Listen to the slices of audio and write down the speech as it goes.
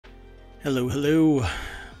Hello, hello,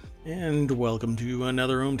 and welcome to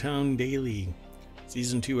another ohmTown Daily,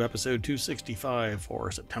 Season 2, Episode 265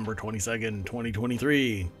 for September 22nd,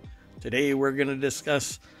 2023. Today we're going to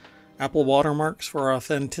discuss Apple watermarks for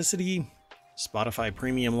authenticity, Spotify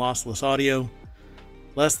premium lossless audio,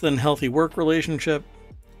 less than healthy work relationship,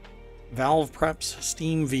 Valve preps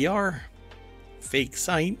Steam VR, fake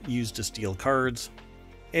site used to steal cards,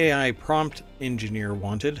 AI prompt engineer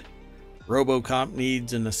wanted, RoboCop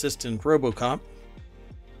needs an assistant RoboCop.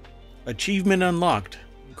 Achievement unlocked,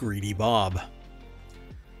 Greedy Bob.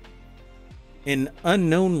 An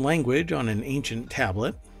unknown language on an ancient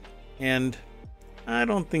tablet. And I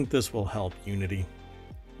don't think this will help Unity.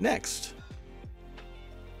 Next.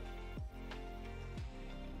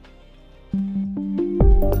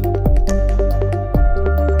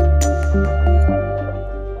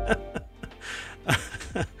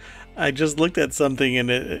 I just looked at something and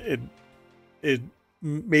it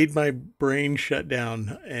made my brain shut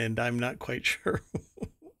down, and I'm not quite sure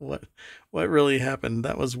what really happened.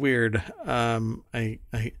 That was weird. It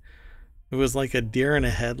was like a deer in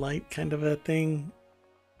a headlight kind of a thing.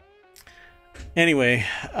 Anyway,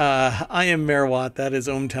 I am Merwatt. That is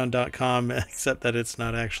ohmtown.com, except that it's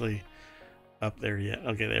not actually up there yet.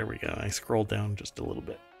 Okay, there we go. I scrolled down just a little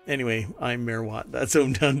bit. Anyway, I'm Merwatt. That's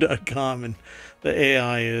ohmtown.com, and the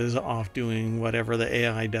AI is off doing whatever the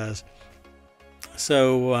AI does.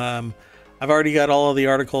 So I've already got all of the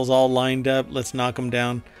articles all lined up. Let's knock them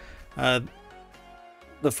down.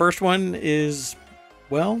 The first one is,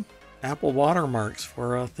 well, Apple watermarks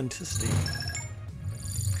for authenticity.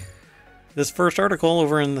 This first article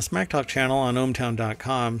over in the Smack Talk channel on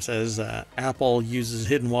ohmtown.com says Apple uses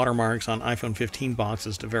hidden watermarks on iPhone 15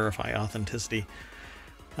 boxes to verify authenticity.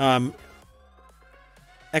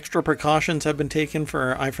 Extra precautions have been taken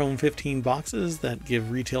for iPhone 15 boxes that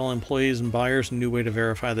give retail employees and buyers a new way to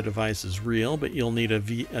verify the device is real, but you'll need a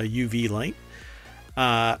UV light.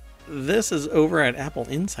 This is over at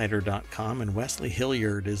appleinsider.com, and Wesley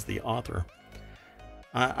Hilliard is the author.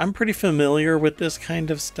 I'm pretty familiar with this kind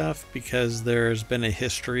of stuff because there's been a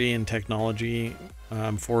history in technology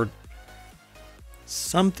for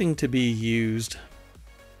something to be used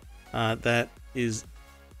that is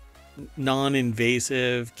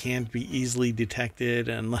non-invasive, can't be easily detected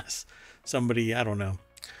unless somebody, I don't know.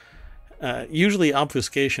 Usually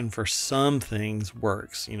obfuscation for some things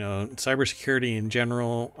works. You know, cybersecurity in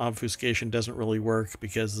general, obfuscation doesn't really work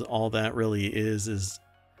because all that really is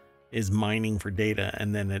mining for data,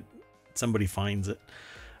 and then somebody finds it.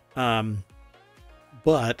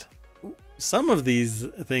 But some of these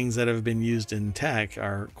things that have been used in tech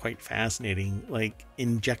are quite fascinating, like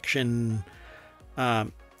injection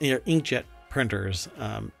inkjet printers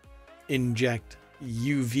inject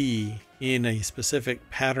UV in a specific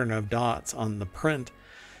pattern of dots on the print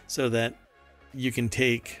so that you can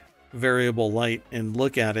take variable light and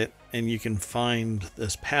look at it, and you can find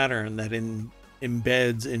this pattern that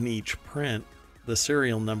embeds in each print the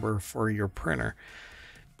serial number for your printer.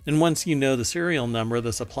 And once you know the serial number,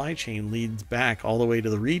 the supply chain leads back all the way to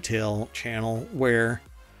the retail channel, where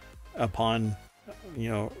upon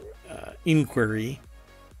inquiry,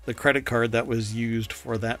 the credit card that was used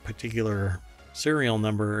for that particular serial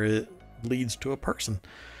number leads to a person.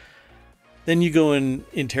 Then you go and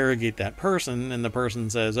interrogate that person, and the person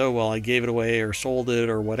says, oh, well, I gave it away or sold it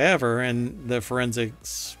or whatever. And the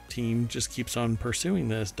forensics team just keeps on pursuing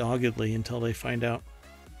this doggedly until they find out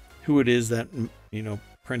who it is that,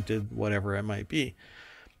 printed whatever it might be.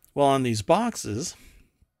 Well, on these boxes,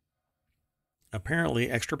 apparently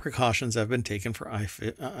extra precautions have been taken for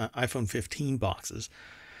iPhone 15 boxes.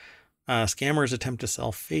 Scammers attempt to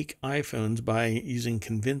sell fake iPhones by using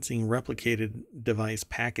convincing replicated device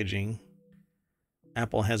packaging.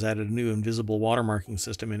 Apple has added a new invisible watermarking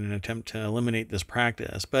system in an attempt to eliminate this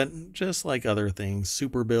practice. But just like other things,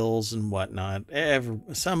 super bills and whatnot,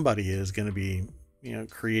 somebody is going to be,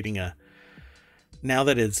 creating now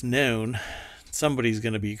that it's known, somebody's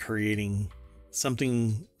going to be creating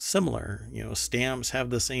something similar. Stamps have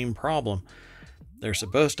the same problem. They're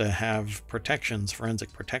supposed to have protections,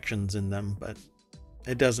 forensic protections in them, but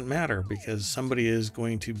it doesn't matter because somebody is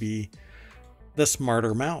going to be the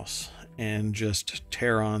smarter mouse and just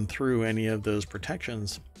tear on through any of those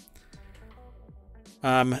protections.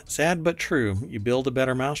 Sad but true. You build a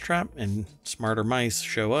better mousetrap and smarter mice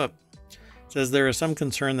show up. It says there is some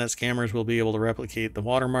concern that scammers will be able to replicate the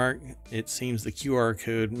watermark. It seems the QR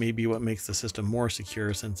code may be what makes the system more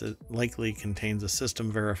secure, since it likely contains a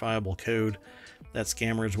system verifiable code that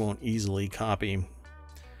scammers won't easily copy.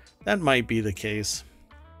 That might be the case.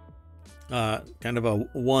 Kind of a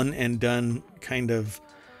one and done kind of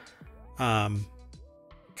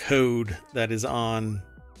code that is on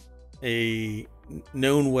a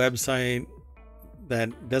known website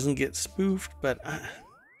that doesn't get spoofed, but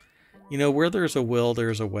where there's a will,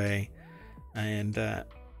 there's a way. And the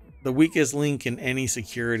weakest link in any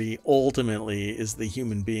security ultimately is the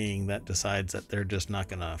human being that decides that they're just not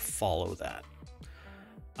going to follow that.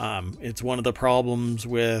 It's one of the problems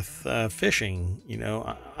with phishing.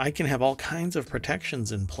 I can have all kinds of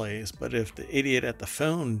protections in place, but if the idiot at the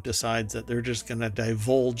phone decides that they're just going to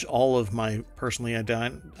divulge all of my personally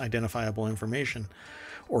identifiable information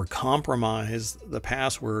or compromise the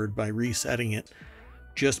password by resetting it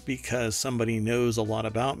just because somebody knows a lot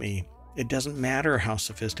about me, it doesn't matter how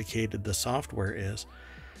sophisticated the software is.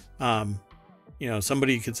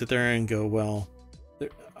 Somebody could sit there and go, well,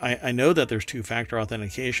 I know that there's two-factor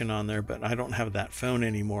authentication on there, but I don't have that phone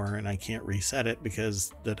anymore and I can't reset it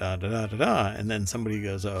because da-da-da-da-da-da. And then somebody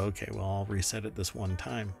goes, oh, okay, well, I'll reset it this one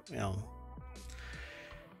time.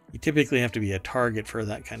 You typically have to be a target for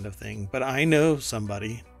that kind of thing. But I know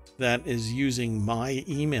somebody that is using my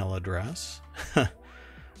email address.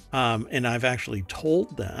 And I've actually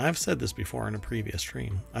told them, I've said this before in a previous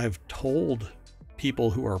stream, I've told people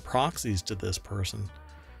who are proxies to this person,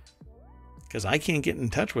 because I can't get in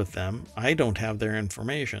touch with them. I don't have their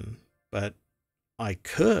information, but I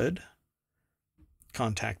could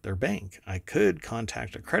contact their bank. I could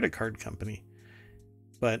contact a credit card company,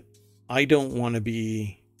 but I don't want to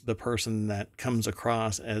be the person that comes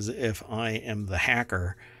across as if I am the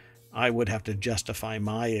hacker. I would have to justify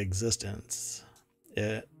my existence.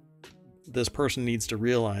 This person needs to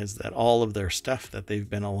realize that all of their stuff that they've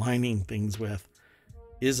been aligning things with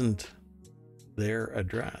isn't their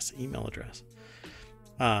address, email address.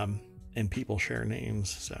 And people share names,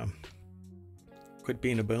 so quit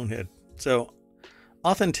being a bonehead. So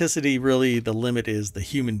authenticity, really the limit is the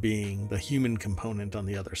human being, the human component on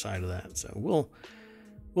the other side of that. So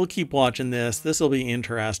we'll keep watching this. This will be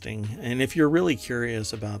interesting. And if you're really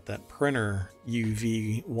curious about that printer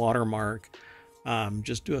UV watermark,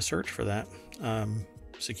 just do a search for that,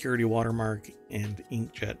 security watermark and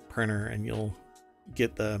inkjet printer, and you'll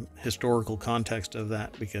get the historical context of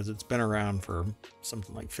that because it's been around for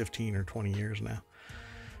something like 15 or 20 years now.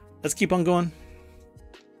 Let's keep on going.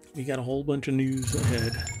 We got a whole bunch of news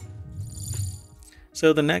ahead.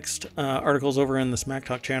 So the next article's over in the Smack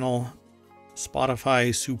Talk channel.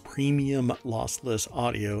 Spotify Supremium lossless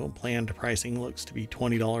audio planned pricing looks to be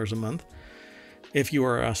 $20 a month. If you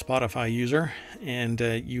are a Spotify user and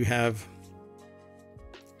you have,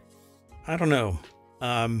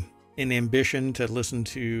 an ambition to listen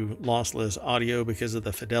to lossless audio because of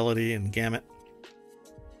the fidelity and gamut,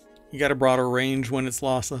 you got a broader range when it's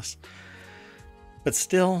lossless. But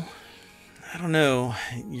still,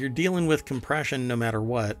 you're dealing with compression no matter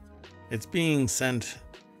what. It's being sent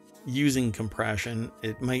using compression.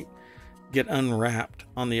 It might get unwrapped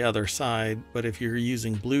on the other side, but if you're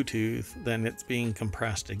using Bluetooth, then it's being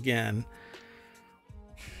compressed again.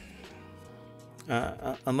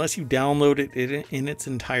 Unless you download it in its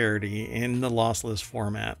entirety in the lossless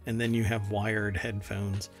format, and then you have wired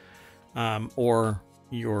headphones, or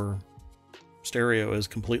your stereo is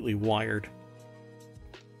completely wired,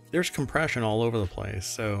 there's compression all over the place.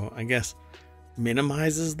 So I guess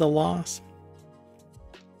minimizes the loss.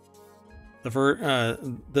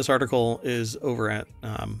 This article is over at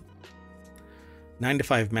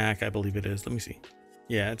 9to5Mac, I believe it is. Let me see.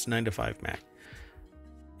 Yeah, it's 9to5Mac.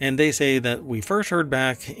 And they say that we first heard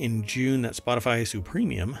back in June that Spotify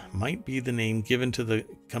Supremium might be the name given to the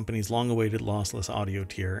company's long-awaited lossless audio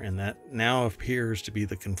tier, and that now appears to be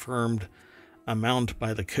the confirmed amount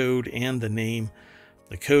by the code and the name.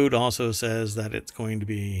 The code also says that it's going to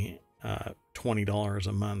be $20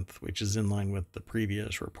 a month, which is in line with the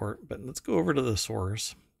previous report. But let's go over to the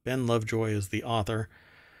source. Ben Lovejoy is the author.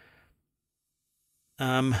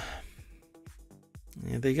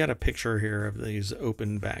 They got a picture here of these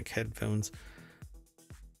open back headphones.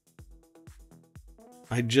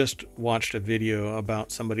 I just watched a video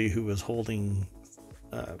about somebody who was holding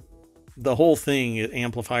the whole thing,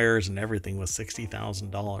 amplifiers and everything, was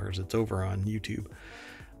 $60,000. It's over on YouTube.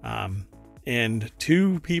 And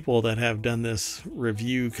two people that have done this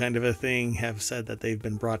review kind of a thing have said that they've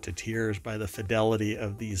been brought to tears by the fidelity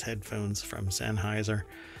of these headphones from Sennheiser.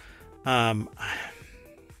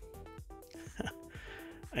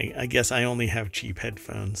 I guess I only have cheap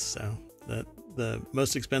headphones, so the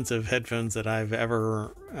most expensive headphones that I've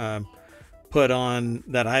ever put on,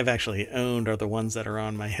 that I've actually owned, are the ones that are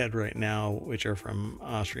on my head right now, which are from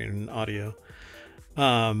Austrian Audio.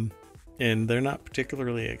 And they're not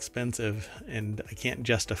particularly expensive, and I can't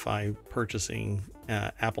justify purchasing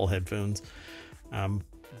Apple headphones.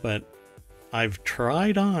 But I've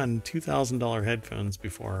tried on $2,000 headphones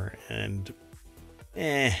before, and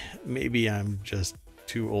maybe I'm just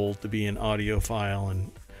too old to be an audiophile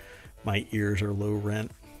and my ears are low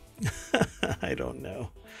rent. I don't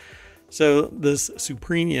know. So this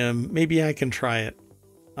Supremium, maybe I can try it.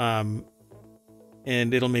 And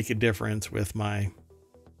it'll make a difference with my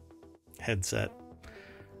headset.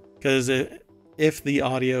 Because if the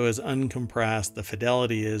audio is uncompressed, the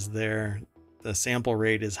fidelity is there, the sample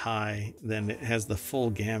rate is high, then it has the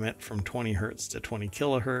full gamut from 20 hertz to 20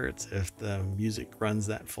 kilohertz. If the music runs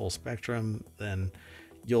that full spectrum, then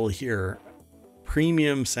you'll hear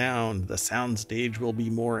premium sound. The sound stage will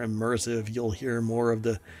be more immersive. You'll hear more of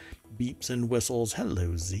the beeps and whistles.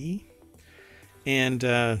 Hello, Z. And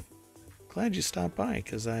glad you stopped by,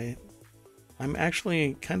 because I'm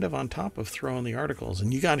actually kind of on top of throwing the articles,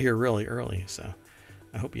 and you got here really early, so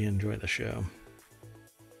I hope you enjoy the show.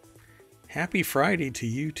 Happy Friday to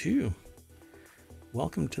you too.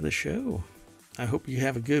 Welcome to the show. I hope you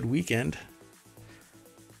have a good weekend.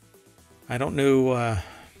 I don't know,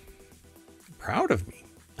 proud of me.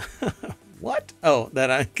 What? Oh,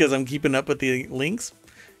 because I'm keeping up with the links?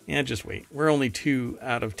 Yeah, just wait. We're only 2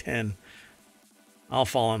 out of 10. I'll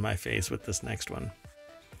fall on my face with this next one.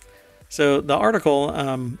 So the article,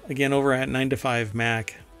 again, over at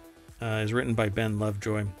 9to5Mac, is written by Ben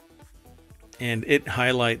Lovejoy. And it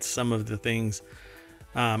highlights some of the things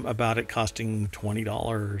about it costing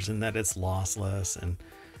 $20 and that it's lossless. And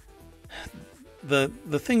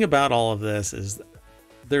the thing about all of this is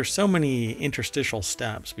there's so many interstitial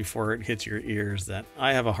steps before it hits your ears that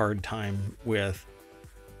I have a hard time with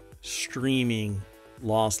streaming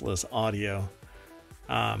lossless audio.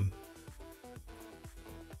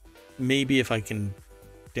 Maybe if I can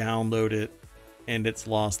download it and it's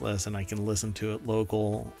lossless and I can listen to it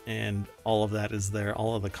local and all of that is there,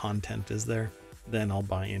 all of the content is there, then I'll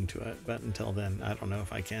buy into it. But until then, I don't know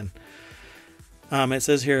if I can. It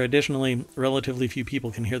says here, additionally, relatively few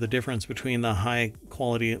people can hear the difference between the high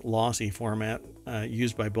quality lossy format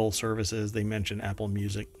used by both services. They mention Apple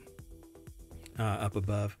Music up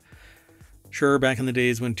above. Sure, back in the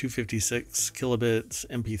days when 256 kilobits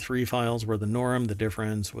MP3 files were the norm, the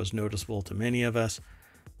difference was noticeable to many of us.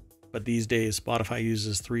 But these days, Spotify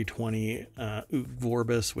uses 320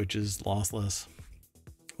 Vorbis, which is lossless,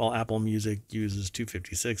 while Apple Music uses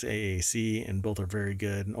 256 AAC, and both are very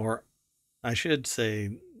good. Or I should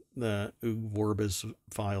say the Vorbis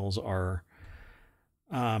files are,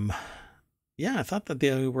 yeah, I thought that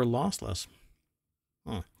they were lossless.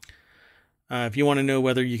 If you want to know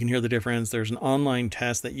whether you can hear the difference, there's an online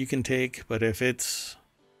test that you can take, but if it's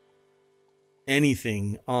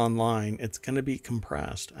anything online, it's going to be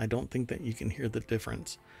compressed. I don't think that you can hear the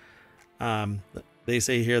difference. They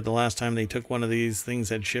say here the last time they took one of these, things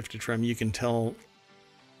had shifted from, you can tell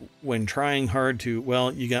when trying hard to,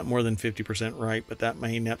 well, you got more than 50% right, but that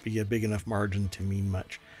may not be a big enough margin to mean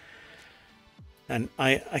much. And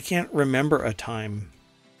I can't remember a time,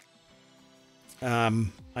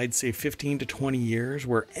 I'd say 15 to 20 years,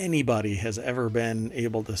 where anybody has ever been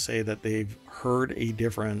able to say that they've heard a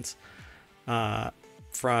difference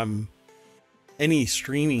from any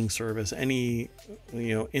streaming service, any,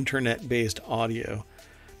 internet-based audio.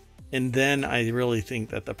 And then I really think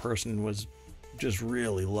that the person was just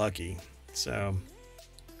really lucky. So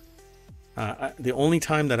the only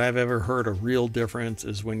time that I've ever heard a real difference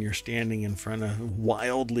is when you're standing in front of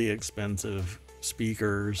wildly expensive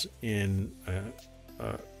speakers in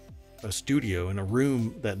a studio, in a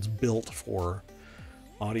room that's built for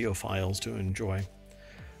audiophiles to enjoy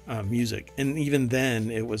music. And even then,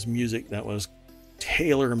 it was music that was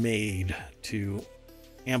tailor-made to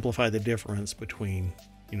amplify the difference between,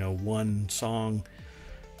 one song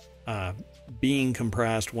being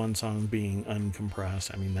compressed, one song being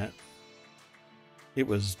uncompressed. I mean, that it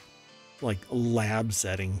was like a lab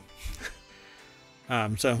setting.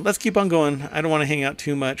 So let's keep on going. I don't want to hang out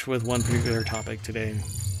too much with one particular topic today.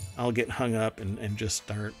 I'll get hung up and just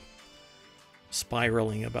start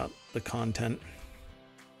spiraling about the content.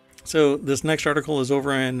 So this next article is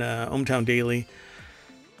over in ohmTown Daily.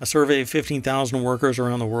 A survey of 15,000 workers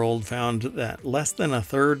around the world found that less than a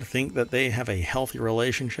third think that they have a healthy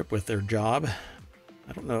relationship with their job.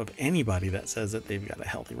 I don't know of anybody that says that they've got a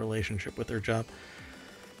healthy relationship with their job.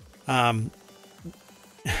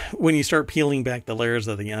 When you start peeling back the layers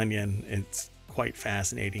of the onion, it's quite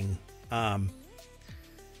fascinating.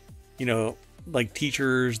 Like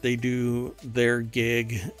teachers, they do their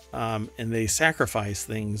gig and they sacrifice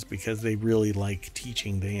things because they really like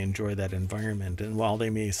teaching. They enjoy that environment. And while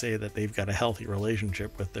they may say that they've got a healthy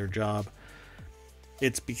relationship with their job,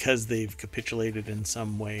 it's because they've capitulated in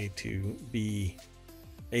some way to be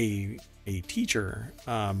a teacher.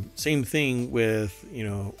 Same thing with, you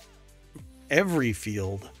know, every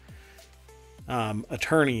field.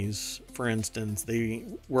 Attorneys, for instance, they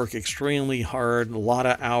work extremely hard, a lot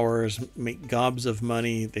of hours, make gobs of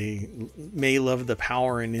money. They may love the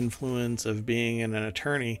power and influence of being an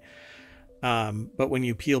attorney. But when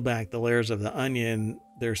you peel back the layers of the onion,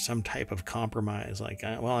 there's some type of compromise. Like,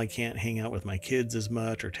 well, I can't hang out with my kids as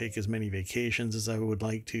much or take as many vacations as I would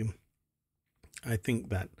like to. I think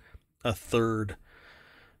that a third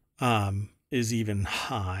is even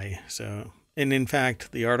high. So, and in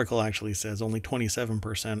fact, the article actually says only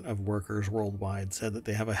 27% of workers worldwide said that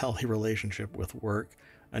they have a healthy relationship with work,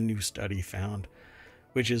 a new study found,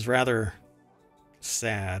 which is rather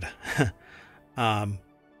sad.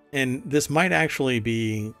 And this might actually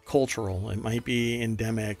be cultural. It might be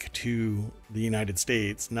endemic to the United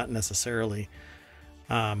States, not necessarily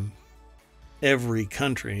every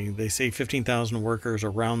country. They say 15,000 workers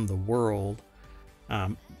around the world,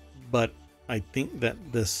 but I think that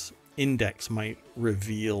this index might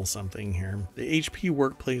reveal something here. The HP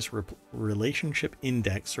Workplace Relationship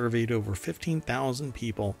Index surveyed over 15,000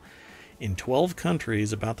 people in 12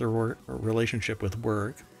 countries about their relationship with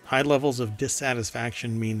work. High levels of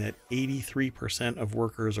dissatisfaction mean that 83% of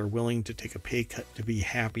workers are willing to take a pay cut to be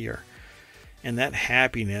happier. And that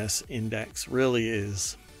happiness index really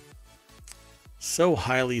is so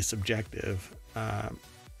highly subjective.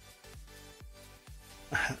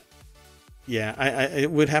 Yeah,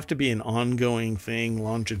 it would have to be an ongoing thing,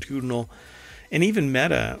 longitudinal, and even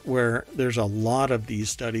meta, where there's a lot of these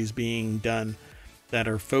studies being done that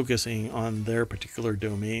are focusing on their particular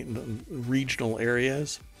domain, regional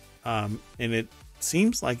areas. And it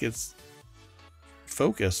seems like it's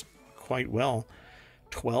focused quite well.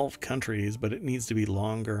 12 countries, but it needs to be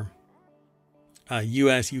longer.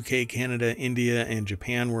 US, UK, Canada, India, and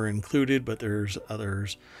Japan were included, but there's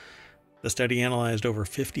others. The study analyzed over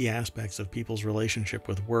 50 aspects of people's relationship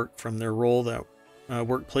with work, from their role that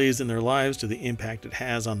work plays in their lives to the impact it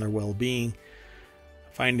has on their well-being.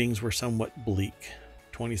 Findings were somewhat bleak.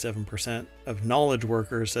 27% of knowledge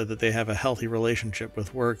workers said that they have a healthy relationship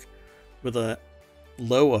with work, with a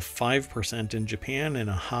low of 5% in Japan and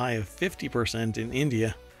a high of 50% in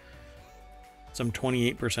India. Some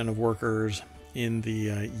 28% of workers in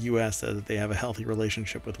the US said that they have a healthy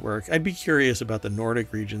relationship with work. I'd be curious about the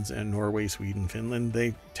Nordic regions and Norway, Sweden, Finland.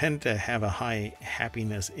 They tend to have a high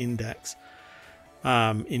happiness index.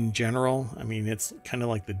 In general, I mean, it's kind of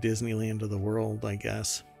like the Disneyland of the world, I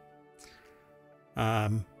guess.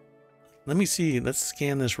 Let me see. Let's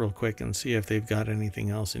scan this real quick and see if they've got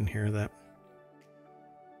anything else in here. That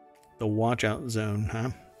the watch out zone,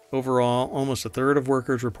 huh? Overall, almost a third of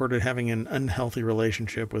workers reported having an unhealthy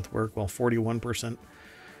relationship with work, while 41%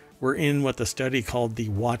 were in what the study called the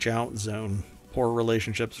watch out zone. Poor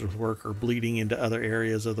relationships with work are bleeding into other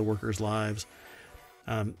areas of the workers' lives.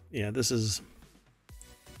 Yeah, this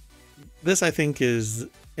I think is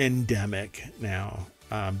endemic now,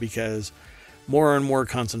 because more and more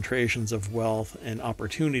concentrations of wealth and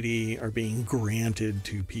opportunity are being granted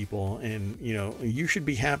to people, and you know, you should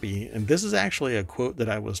be happy. And this is actually a quote that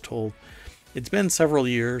I was told. It's been several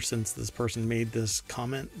years since this person made this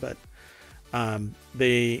comment, but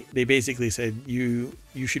they basically said you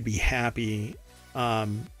should be happy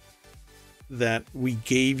that we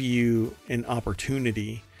gave you an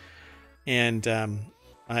opportunity. And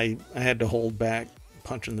I had to hold back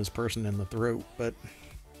punching this person in the throat, but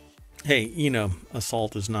hey, you know,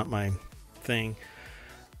 assault is not my thing.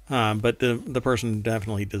 But the person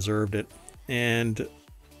definitely deserved it. And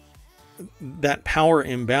that power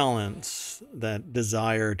imbalance, that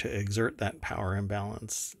desire to exert that power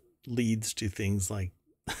imbalance, leads to things like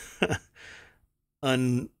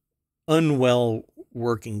unwell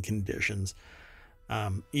working conditions.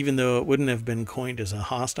 Even though it wouldn't have been coined as a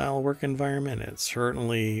hostile work environment, it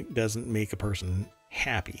certainly doesn't make a person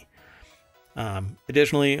happy.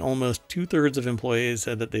 Additionally, almost 2/3 of employees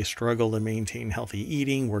said that they struggle to maintain healthy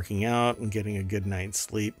eating, working out, and getting a good night's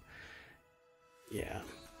sleep. Yeah.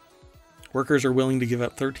 Workers are willing to give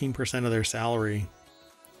up 13% of their salary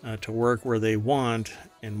to work where they want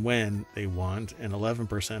and when they want, and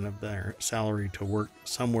 11% of their salary to work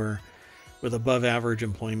somewhere with above average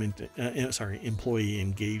employee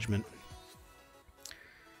engagement.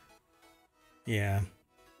 Yeah.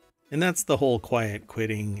 And that's the whole quiet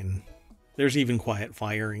quitting, and there's even quiet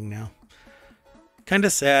firing now. Kind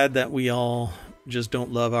of sad that we all just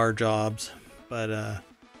don't love our jobs, but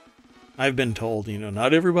I've been told, you know,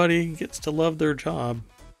 not everybody gets to love their job.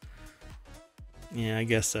 Yeah, I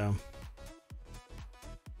guess so.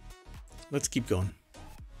 Let's keep going.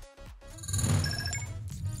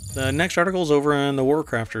 The next article is over on the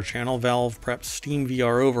Warcrafter channel. Valve preps Steam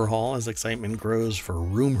VR overhaul as excitement grows for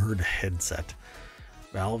rumored headset.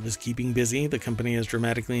 Valve is keeping busy. The company has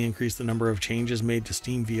dramatically increased the number of changes made to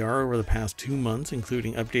Steam VR over the past 2 months,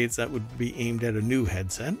 including updates that would be aimed at a new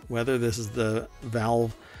headset. Whether this is the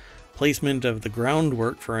Valve placement of the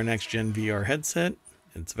groundwork for a next-gen VR headset,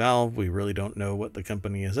 it's Valve. We really don't know what the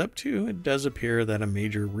company is up to. It does appear that a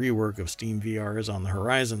major rework of Steam VR is on the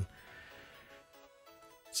horizon.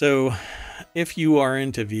 So if you are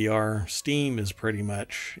into VR, Steam is pretty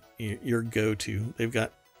much your go-to. They've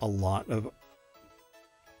got a lot of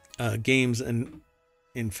games, and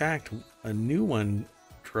in fact, a new one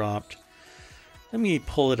dropped. Let me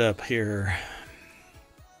pull it up here.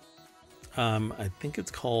 I think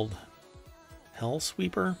it's called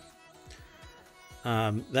Hellsweeper.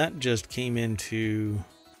 That just came into...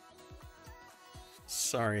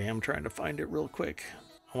 Sorry, I'm trying to find it real quick.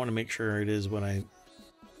 I want to make sure it is what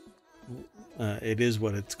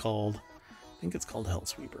it's called. I think it's called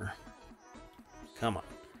Hellsweeper. Come on.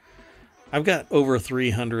 I've got over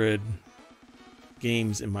 300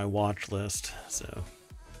 games in my watch list, so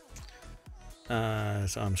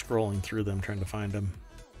I'm scrolling through them trying to find them.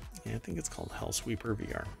 Yeah, I think it's called Hellsweeper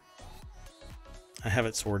VR. I have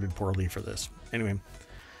it sorted poorly for this. Anyway,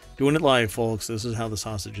 doing it live, folks. This is how the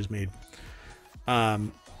sausage is made. There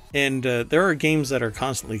are games that are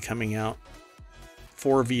constantly coming out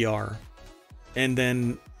for VR, and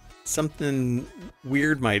then something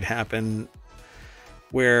weird might happen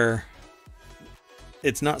where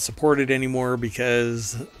it's not supported anymore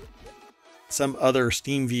because some other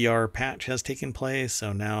Steam VR patch has taken place.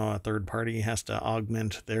 So now a third party has to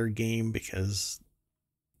augment their game because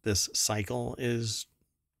this cycle is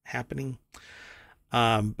happening.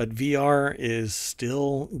 But VR is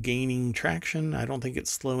still gaining traction. I don't think it's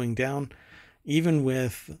slowing down, even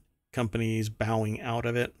with companies bowing out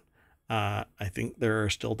of it. I think there are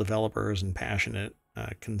still developers and passionate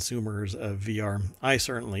consumers of VR. I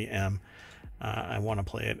certainly am. I want to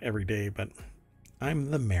play it every day, but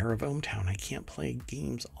I'm the mayor of ohmTown. I can't play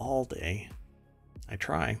games all day. I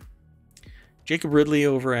try. Jacob Ridley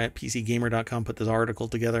over at PCGamer.com put this article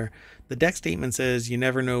together. The deck statement says, "You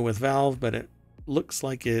never know with Valve, but it looks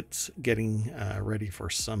like it's getting ready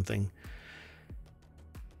for something."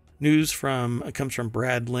 News comes from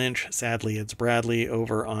Brad Lynch. Sadly, it's Bradley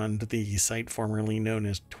over on the site formerly known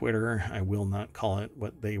as Twitter. I will not call it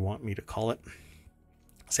what they want me to call it.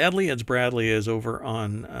 Sadly, it's Bradley is over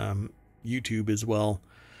on YouTube as well.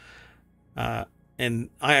 And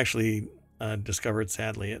I actually discovered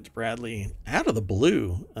Sadly It's Bradley out of the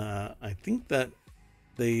blue. I think that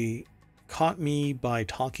they caught me by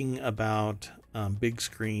talking about Big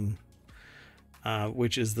Screen,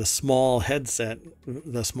 which is the small headset,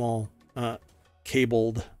 the small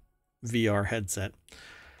cabled VR headset.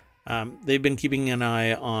 They've been keeping an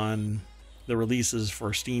eye on the releases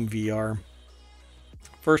for Steam VR.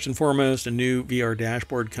 First and foremost, a new VR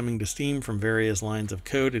dashboard coming to Steam from various lines of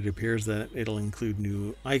code. It appears that it'll include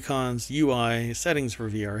new icons, UI, settings for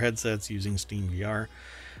VR headsets using Steam VR.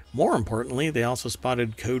 More importantly, they also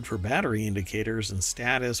spotted code for battery indicators and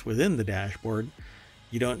status within the dashboard.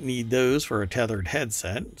 You don't need those for a tethered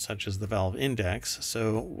headset, such as the Valve Index.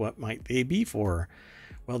 So what might they be for?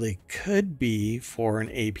 Well, they could be for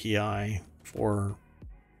an API for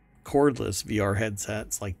cordless VR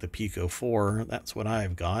headsets like the Pico 4. That's what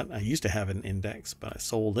I've got. I used to have an Index, but I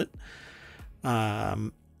sold it.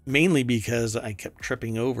 Mainly because I kept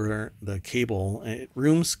tripping over the cable. At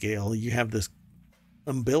room scale, you have this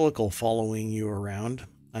umbilical following you around.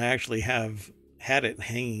 I actually have had it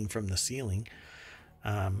hanging from the ceiling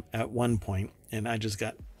at one point, and I just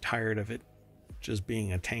got tired of it just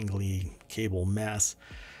being a tangly cable mess.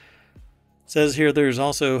 Says here there's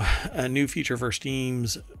also a new feature for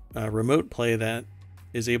Steam's remote play that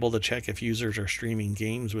is able to check if users are streaming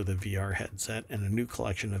games with a VR headset, and a new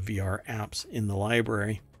collection of VR apps in the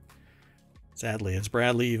library. Sadly, it's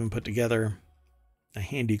Bradley even put together a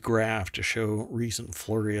handy graph to show recent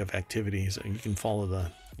flurry of activities. And you can follow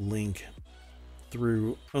the link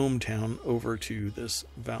through ohmTown over to this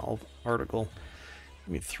Valve article.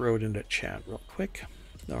 Let me throw it into chat real quick.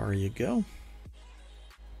 There you go.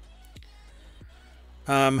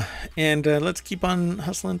 Let's keep on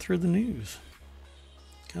hustling through the news.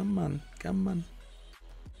 Come on, come on.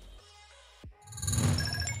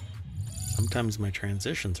 Sometimes my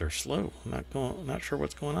transitions are slow. I'm not sure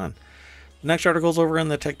what's going on. The next article's over on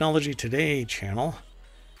the Technology Today channel.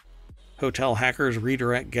 Hotel hackers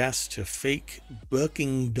redirect guests to fake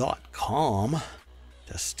booking.com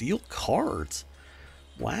to steal cards.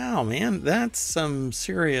 Wow, man, that's some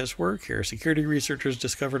serious work here. Security researchers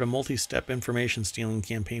discovered a multi-step information stealing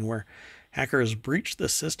campaign where hackers breached the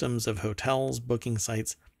systems of hotels, booking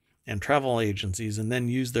sites, and travel agencies, and then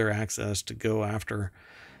used their access to go after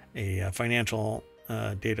a financial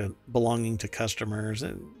data belonging to customers.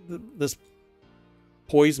 This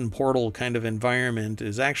poison portal kind of environment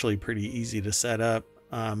is actually pretty easy to set up,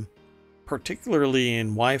 particularly in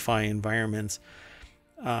Wi-Fi environments.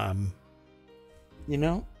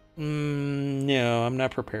 No, I'm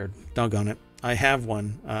not prepared. Doggone it. I have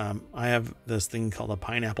one. I have this thing called a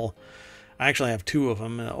Pineapple. I actually have two of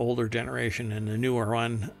them, an older generation and a newer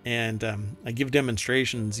one. And I give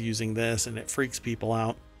demonstrations using this, and it freaks people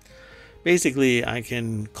out. Basically, I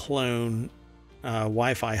can clone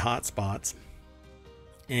Wi-Fi hotspots,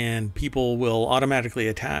 and people will automatically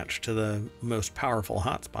attach to the most powerful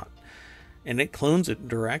hotspot. And it clones it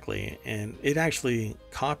directly, and it actually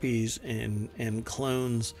copies and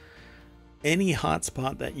clones any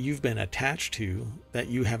hotspot that you've been attached to that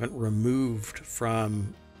you haven't removed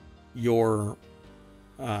from your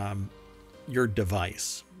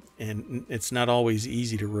device. And it's not always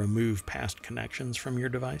easy to remove past connections from your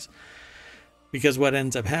device, because what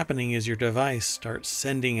ends up happening is your device starts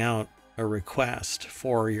sending out a request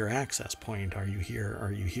for your access point. Are you here?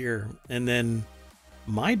 Are you here? And then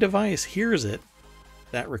my device hears it,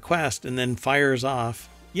 that request, and then fires off,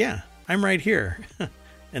 yeah, I'm right here.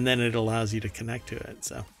 And then it allows you to connect to it.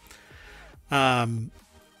 So I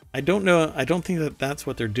don't know. I don't think that that's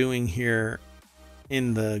what they're doing here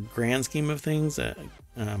in the grand scheme of things,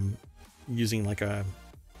 using like a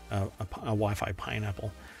Wi-Fi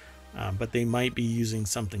Pineapple. But they might be using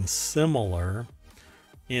something similar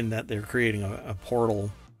in that they're creating a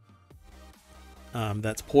portal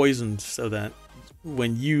that's poisoned, so that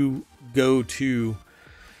when you go to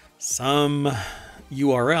some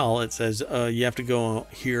URL, it says you have to go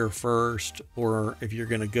here first, or if you're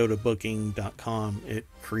going to go to booking.com, it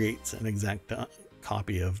creates an exact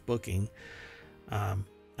copy of Booking. I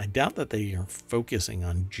doubt that they are focusing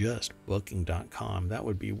on just booking.com. That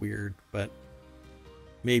would be weird, but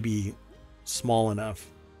maybe small enough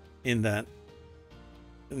in that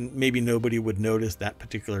maybe nobody would notice that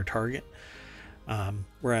particular target.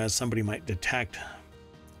 Whereas somebody might detect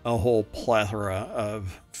a whole plethora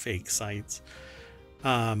of fake sites.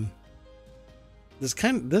 This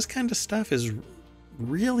kind of stuff is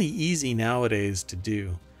really easy nowadays to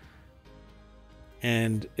do,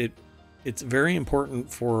 and it's very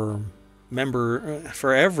important for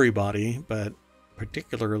everybody, but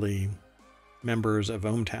particularly members of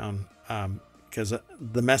ohmTown, because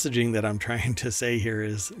the messaging that I'm trying to say here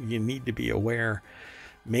is you need to be aware.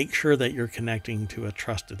 Make sure that you're connecting to a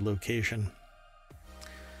trusted location.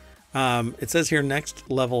 It says here,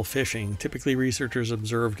 next level phishing. Typically, researchers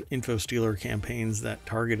observed info stealer campaigns that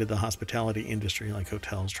targeted the hospitality industry, like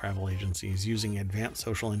hotels, travel agencies, using advanced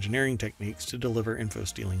social engineering techniques to deliver info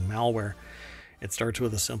stealing malware. It starts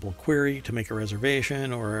with a simple query to make a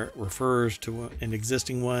reservation, or it refers to an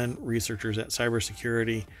existing one. Researchers at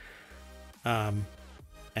Cybersecurity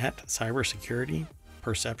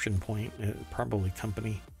Perception Point, probably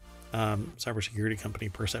company, cybersecurity company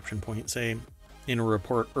Perception Point, say in a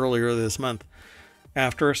report earlier this month,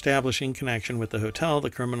 after establishing connection with the hotel, the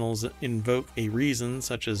criminals invoke a reason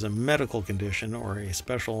such as a medical condition or a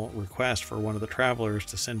special request for one of the travelers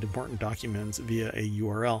to send important documents via a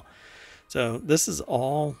URL. So this is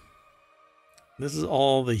all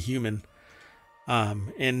the human.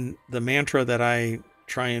 And the mantra that I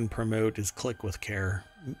try and promote is click with care.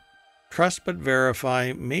 Trust but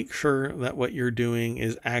verify. Make sure that what you're doing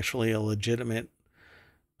is actually a legitimate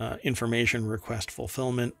information request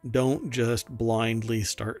fulfillment. Don't just blindly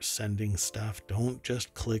start sending stuff. Don't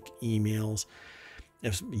just click emails.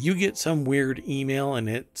 If you get some weird email and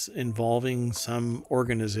it's involving some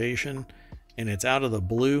organization and it's out of the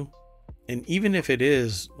blue, and even if it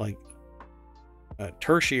is like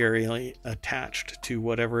tertiarily attached to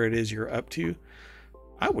whatever it is you're up to,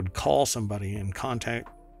 I would call somebody and contact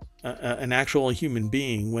an actual human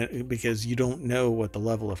being, because you don't know what the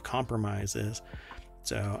level of compromise is.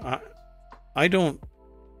 So I don't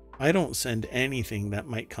send anything that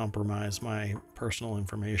might compromise my personal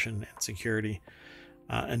information and security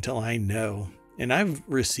until I know. And I've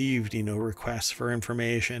received, requests for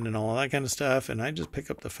information and all that kind of stuff, and I just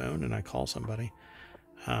pick up the phone and I call somebody.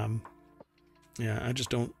 I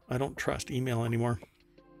don't trust email anymore.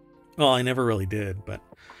 Well, I never really did, but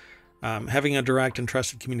having a direct and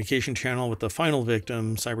trusted communication channel with the final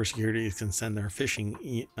victim, cybersecurity can send their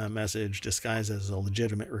phishing message disguised as a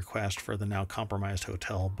legitimate request for the now compromised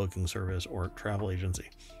hotel, booking service, or travel agency.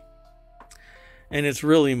 And it's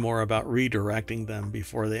really more about redirecting them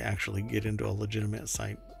before they actually get into a legitimate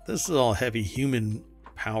site. This is all heavy human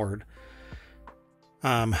powered.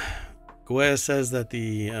 Goya says that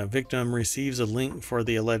the victim receives a link for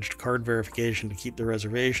the alleged card verification to keep the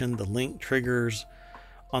reservation. The link triggers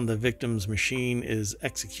on the victim's machine is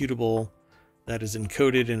executable that is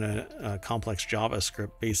encoded in a complex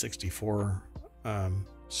JavaScript base64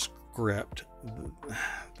 script.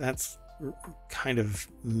 That's kind of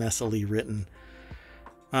messily written.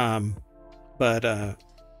 But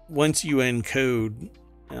once you encode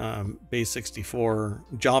base64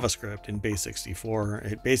 JavaScript in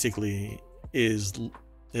base64, it basically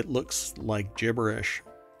it looks like gibberish,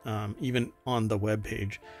 even on the web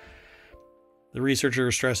page. The researcher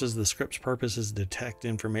stresses the script's purpose is to detect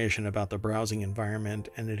information about the browsing environment,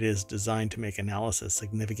 and it is designed to make analysis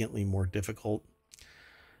significantly more difficult.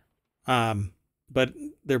 But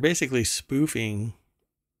they're basically spoofing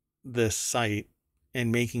this site and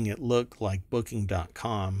making it look like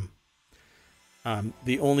Booking.com.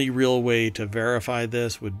 The only real way to verify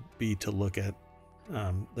this would be to look at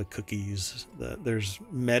the cookies. There's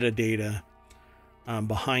metadata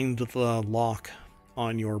behind the lock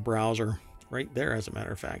on your browser, right there, as a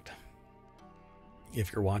matter of fact,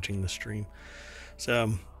 if you're watching the stream.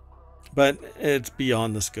 So, but it's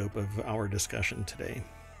beyond the scope of our discussion today.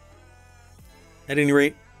 At any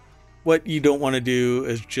rate, what you don't want to do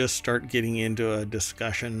is just start getting into a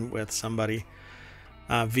discussion with somebody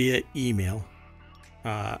via email.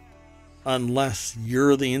 Unless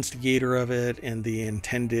you're the instigator of it and the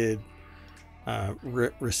intended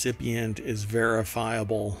recipient is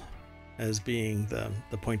verifiable as being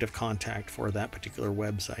the point of contact for that particular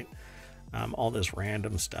website. All this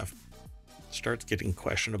random stuff starts getting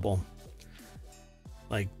questionable.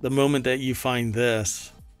 Like the moment that you find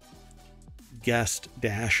this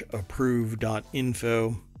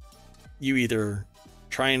guest-approve.info, you either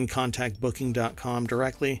try and contact Booking.com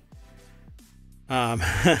directly.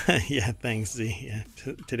 Yeah, thanks, Z. Yeah,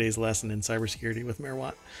 today's lesson in cybersecurity with Mayor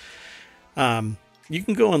Watt. You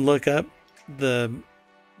can go and look up the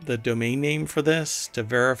domain name for this to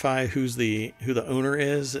verify who the owner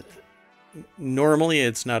is. Normally,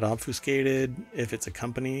 it's not obfuscated. If it's a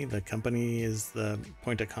company, the company is the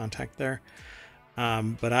point of contact there.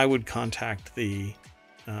 But I would contact the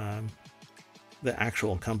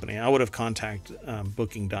actual company. I would have contacted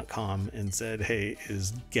Booking.com and said, hey,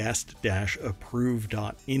 is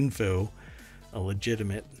guest-approve.info a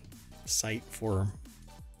legitimate site for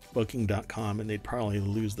Booking.com? And they'd probably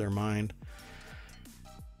lose their mind.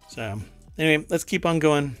 So anyway, let's keep on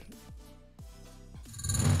going.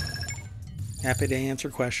 Happy to answer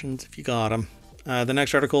questions if you got them. The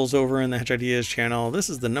next article is over in the Hedge Ideas channel. This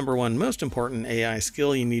is the #1 most important AI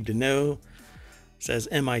skill you need to know, says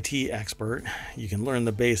MIT expert. You can learn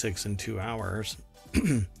the basics in 2 hours.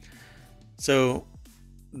 So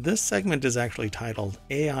this segment is actually titled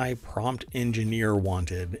AI Prompt Engineer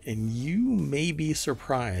Wanted, and you may be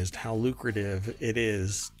surprised how lucrative it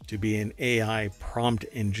is to be an AI prompt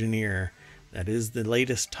engineer. That is the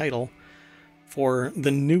latest title for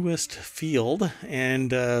the newest field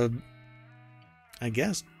and I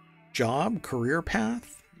guess job, career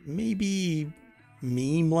path, maybe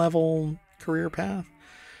meme level career path.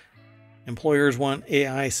 Employers want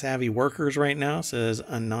AI savvy workers right now, says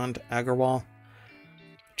Anand Agarwal,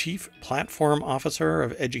 Chief Platform Officer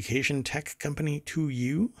of education tech company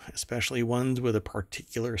 2U, especially ones with a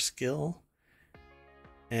particular skill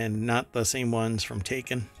and not the same ones from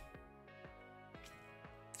Taken.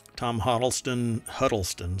 Tom Huddleston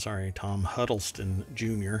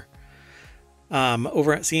Jr.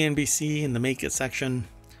 Over at CNBC in the Make It section.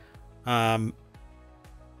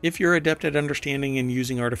 If you're adept at understanding and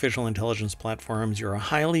using artificial intelligence platforms, you're a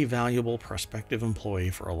highly valuable prospective employee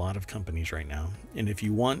for a lot of companies right now. And if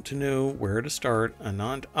you want to know where to start,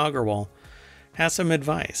 Anand Agarwal has some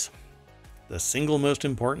advice. The single most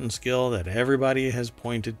important skill that everybody has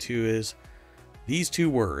pointed to is these 2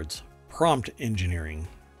 words, prompt engineering.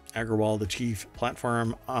 Agarwal, the Chief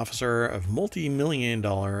Platform Officer of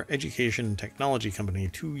multi-million-dollar education technology company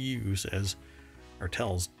 2U, says, or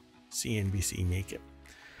tells CNBC Make It.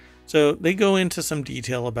 So they go into some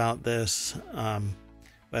detail about this,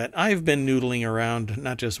 but I've been noodling around,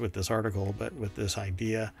 not just with this article, but with this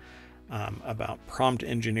idea about prompt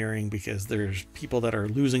engineering, because there's people that are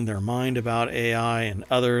losing their mind about AI and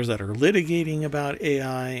others that are litigating about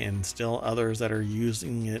AI and still others that are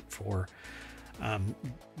using it for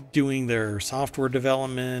doing their software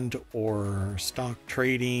development or stock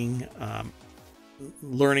trading,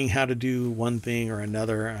 learning how to do one thing or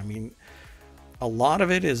another. I mean, a lot of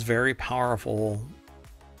it is very powerful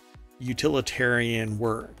utilitarian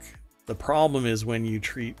work. The problem is when you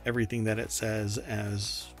treat everything that it says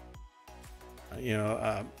as, you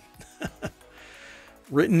know,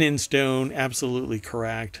 written in stone, absolutely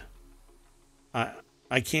correct.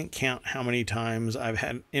 I can't count how many times I've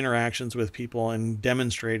had interactions with people and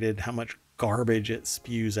demonstrated how much garbage it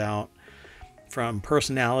spews out, from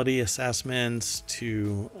personality assessments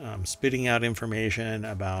to spitting out information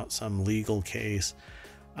about some legal case,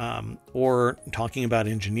 or talking about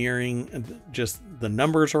engineering. Just the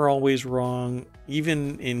numbers are always wrong.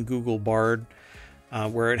 Even in Google Bard,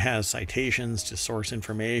 where it has citations to source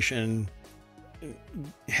information,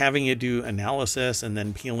 having it do analysis and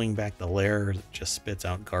then peeling back the layers just spits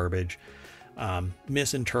out garbage,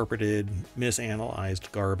 misinterpreted,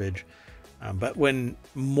 misanalyzed garbage. But when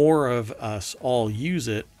more of us all use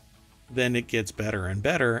it, then it gets better and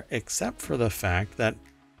better, except for the fact that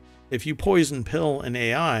if you poison pill an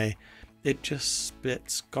AI, it just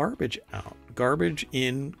spits garbage out, garbage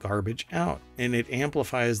in, garbage out. And it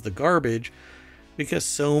amplifies the garbage because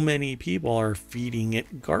so many people are feeding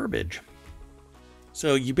it garbage.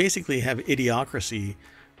 So you basically have idiocracy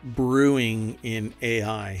brewing in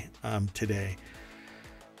AI today.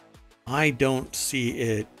 I don't see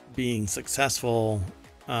it being successful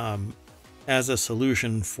as a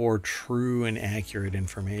solution for true and accurate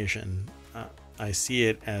information. I see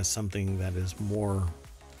it as something that is more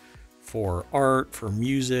for art, for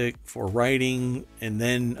music, for writing, and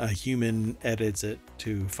then a human edits it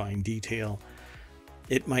to find detail.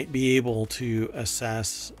 It might be able to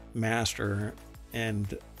assess, master,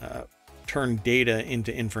 and turn data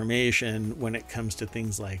into information when it comes to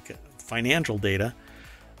things like financial data,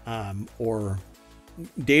 or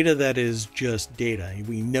data that is just data.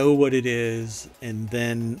 We know what it is, and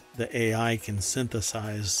then the AI can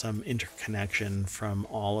synthesize some interconnection from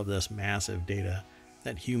all of this massive data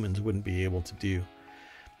that humans wouldn't be able to do.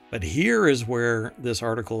 But here is where this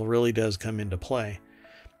article really does come into play.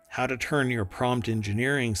 How to turn your prompt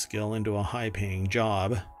engineering skill into a high-paying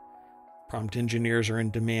job. Prompt engineers are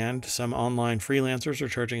in demand. Some online freelancers are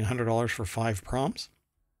charging $100 for 5 prompts.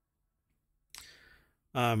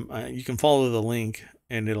 You can follow the link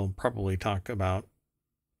and it'll probably talk about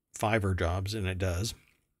Fiverr jobs, and it does.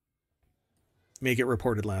 Make It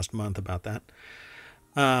reported last month about that.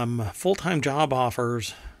 Full-time job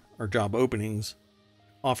offers or job openings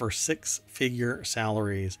offer 6-figure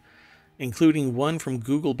salaries, including one from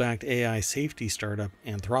Google-backed AI safety startup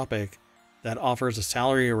Anthropic that offers a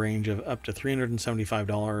salary range of up to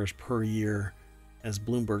 $375 per year, as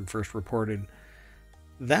Bloomberg first reported.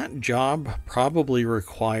 That job probably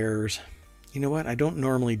requires, you know what, I don't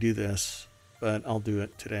normally do this, but I'll do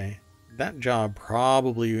it today. That job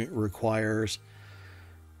probably requires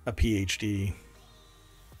a PhD.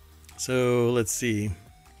 So let's see.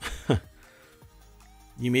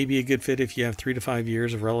 You may be a good fit if you have 3 to 5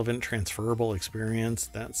 years of relevant transferable experience.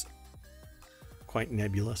 That's quite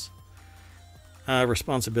nebulous.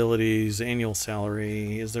 Responsibilities, annual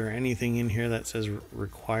salary. Is there anything in here that says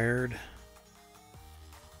required?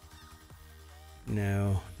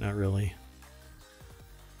 No, not really.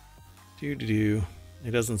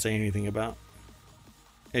 It doesn't say anything about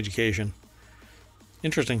education.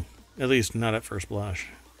 Interesting. At least not at first blush.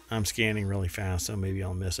 I'm scanning really fast, so maybe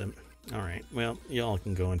I'll miss it. All right. Well, y'all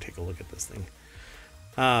can go and take a look at this thing.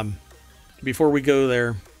 Before we go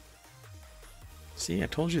there, see, I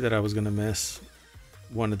told you that I was going to miss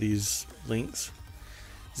one of these links.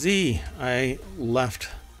 I left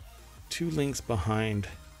 2 links behind.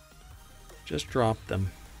 Just dropped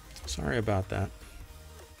them. Sorry about that.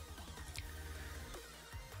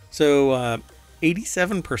 So,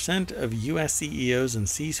 87% of US CEOs and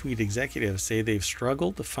C-suite executives say they've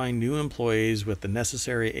struggled to find new employees with the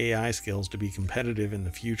necessary AI skills to be competitive in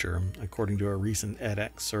the future, according to a recent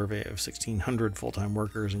edX survey of 1,600 full-time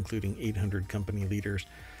workers, including 800 company leaders.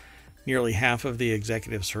 Nearly half of the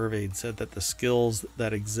executives surveyed said that the skills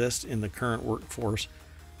that exist in the current workforce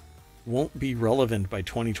won't be relevant by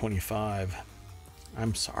 2025.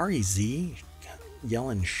 I'm sorry, Z,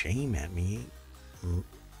 yelling shame at me.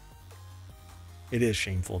 It is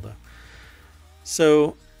shameful, though.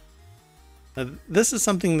 So this is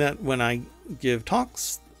something that when I give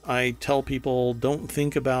talks, I tell people, don't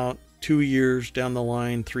think about 2 years down the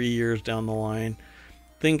line, 3 years down the line.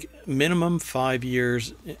 Think minimum 5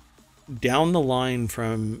 years down the line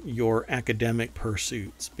from your academic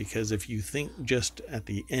pursuits, because if you think just at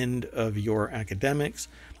the end of your academics,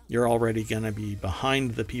 you're already going to be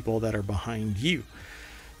behind the people that are behind you.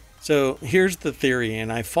 So here's the theory,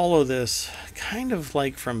 and I follow this kind of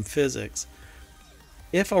like from physics.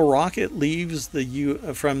 If a rocket leaves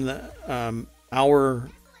from our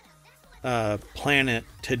planet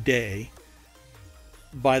today,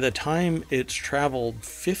 by the time it's traveled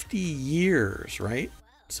 50 years, right?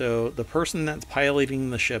 So the person that's piloting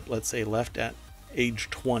the ship, let's say, left at age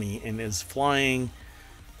 20 and is flying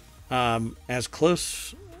as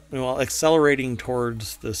close, well, accelerating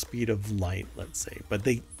towards the speed of light, let's say, but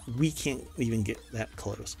we can't even get that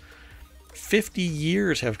close. 50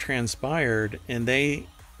 years have transpired, and they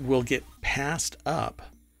will get passed up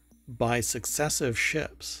by successive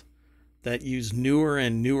ships that use newer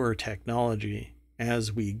and newer technology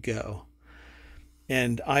as we go.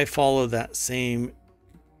 And I follow that same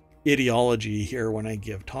ideology here when I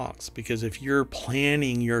give talks, because if you're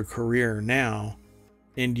planning your career now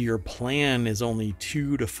and your plan is only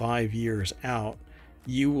 2 to 5 years out,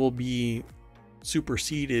 you will be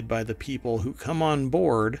superseded by the people who come on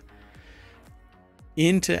board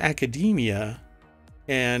into academia,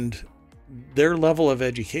 and their level of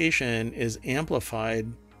education is amplified,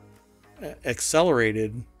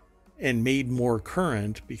 accelerated, and made more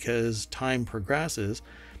current because time progresses,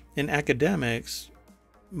 and academics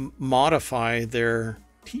modify their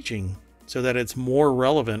teaching so that it's more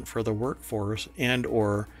relevant for the workforce and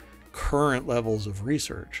or current levels of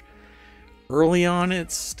research. Early on,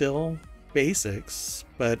 it's still basics,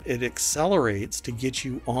 but it accelerates to get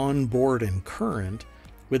you on board and current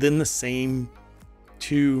within the same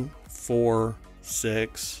 2, 4,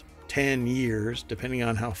 6, 10 years, depending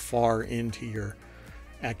on how far into your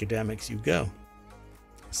academics you go.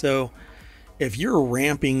 So if you're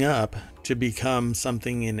ramping up to become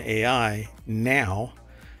something in AI now,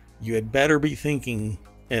 you had better be thinking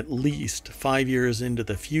at least 5 years into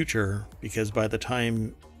the future, because by the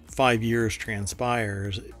time 5 years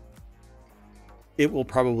transpires, it will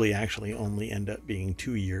probably actually only end up being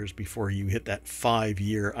 2 years before you hit that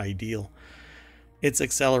 5-year ideal. It's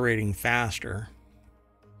accelerating faster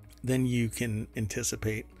than you can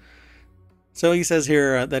anticipate. So he says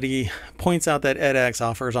here that he points out that edX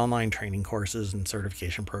offers online training courses and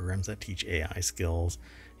certification programs that teach AI skills,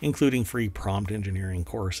 including free prompt engineering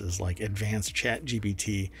courses like Advanced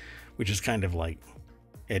ChatGPT, which is kind of like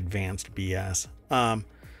advanced BS,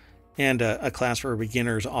 and a class for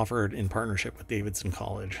beginners offered in partnership with Davidson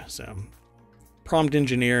College. So prompt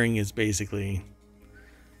engineering is basically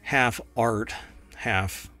half art,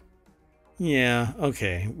 half, yeah,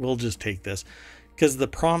 okay, we'll just take this, because the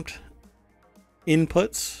prompt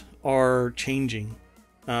inputs are changing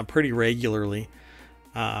pretty regularly.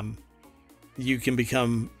 You can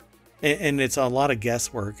become, and it's a lot of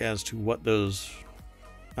guesswork as to what those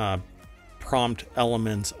prompt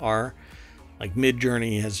elements are. Like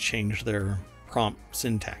Midjourney has changed their prompt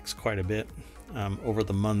syntax quite a bit over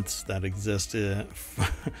the months that existed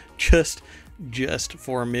just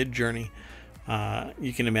for Midjourney.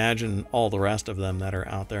 You can imagine all the rest of them that are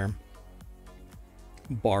out there.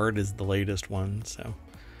 Bard is the latest one, so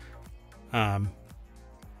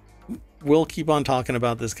we'll keep on talking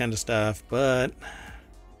about this kind of stuff, but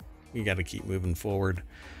we got to keep moving forward.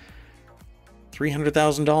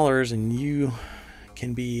 $300,000 and you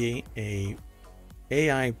can be a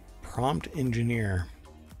AI prompt engineer.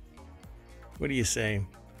 What do you say?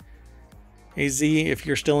 Hey Z, if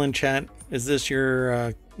you're still in chat, is this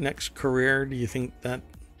your next career? Do you think that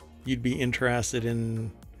you'd be interested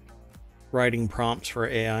in writing prompts for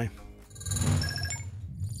AI?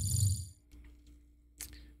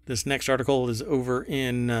 This next article is over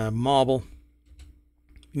in Mobile.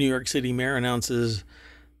 New York City mayor announces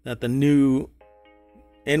that the new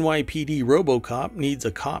NYPD RoboCop needs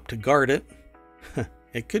a cop to guard it.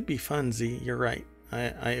 It could be fun, Z. You're right.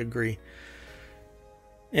 I agree.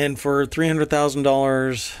 And for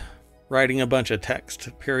 $300,000, writing a bunch of text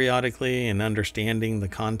periodically and understanding the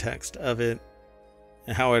context of it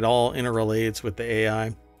and how it all interrelates with the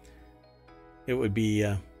AI, it would be,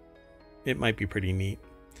 it might be pretty neat.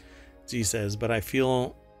 Z says, but I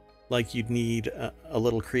feel like you'd need a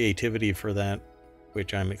little creativity for that,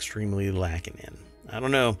 which I'm extremely lacking in. I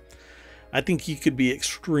don't know. I think you could be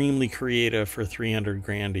extremely creative for 300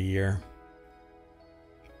 grand a year.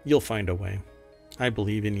 You'll find a way. I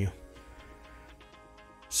believe in you.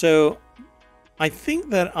 So I think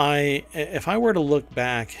that if I were to look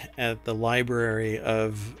back at the library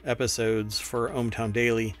of episodes for ohmTown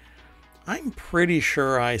Daily, I'm pretty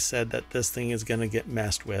sure I said that this thing is going to get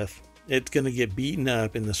messed with. It's going to get beaten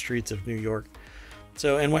up in the streets of New York.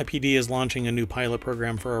 So NYPD is launching a new pilot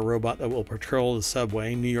program for a robot that will patrol the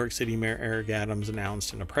subway. New York City Mayor Eric Adams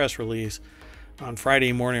announced in a press release on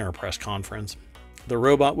Friday morning, or a press conference. The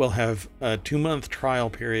robot will have a 2-month trial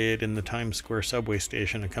period in the Times Square subway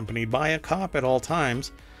station, accompanied by a cop at all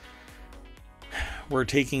times. We're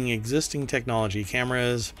taking existing technology,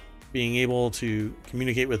 cameras, being able to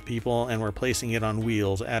communicate with people, and we're placing it on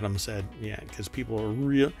wheels. Adam said, yeah, because people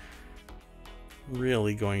are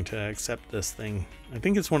really going to accept this thing. I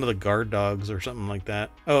think it's one of the guard dogs or something like that.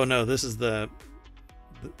 Oh no, this is this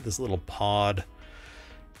little pod.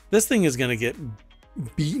 This thing is going to get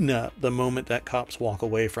beaten up the moment that cops walk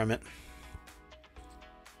away from it.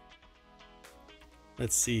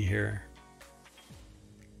 Let's see here.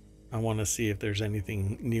 I want to see if there's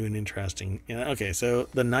anything new and interesting. Yeah, okay, so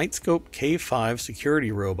the Knightscope K5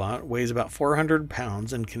 security robot weighs about 400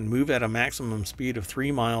 pounds and can move at a maximum speed of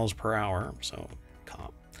 3 miles per hour. So,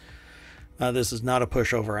 cop. This is not a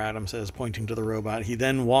pushover, Adam says, pointing to the robot. He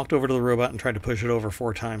then walked over to the robot and tried to push it over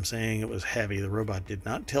 4 times, saying it was heavy. The robot did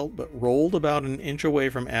not tilt, but rolled about an inch away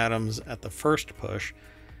from Adam's at the first push.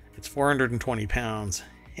 It's 420 pounds.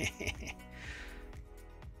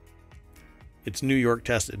 It's New York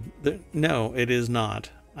tested. No, it is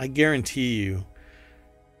not. I guarantee you,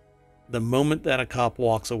 the moment that a cop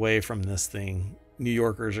walks away from this thing, New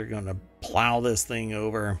Yorkers are going to plow this thing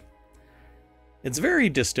over. It's very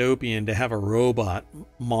dystopian to have a robot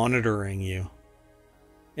monitoring you.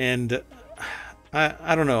 And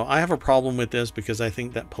I don't know. I have a problem with this because I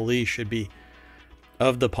think that police should be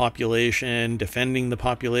of the population, defending the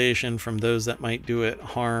population from those that might do it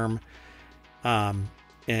harm.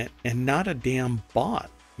 And not a damn bot,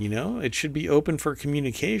 you know? It should be open for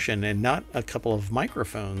communication and not a couple of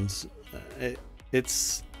microphones.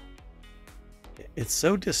 It's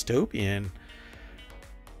so dystopian.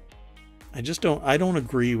 I don't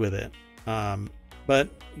agree with it. But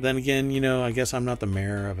then again, you know, I guess I'm not the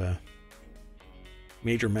mayor of a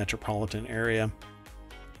major metropolitan area.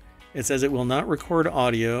 It says it will not record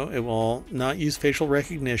audio. It will not use facial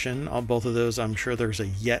recognition. On both of those, I'm sure there's a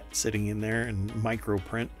yet sitting in there in micro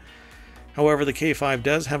print. However, the K5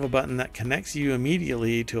 does have a button that connects you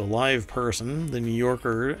immediately to a live person. The New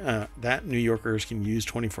Yorkers can use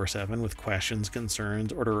 24/7 with questions,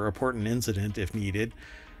 concerns, or to report an incident if needed.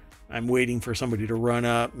 I'm waiting for somebody to run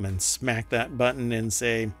up and smack that button and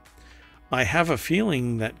say, I have a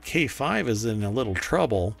feeling that K5 is in a little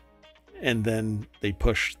trouble. And then they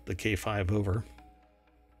push the K5 over.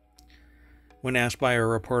 When asked by a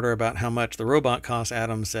reporter about how much the robot cost,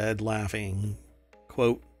 Adam said, laughing,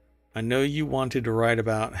 quote, I know you wanted to write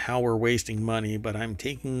about how we're wasting money, but I'm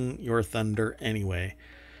taking your thunder anyway.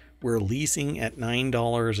 We're leasing at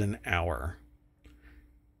 $9 an hour.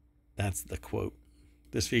 That's the quote.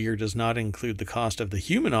 This figure does not include the cost of the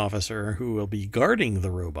human officer who will be guarding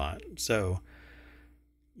the robot. So,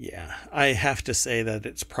 yeah, I have to say that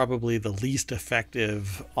it's probably the least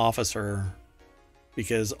effective officer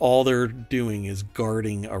because all they're doing is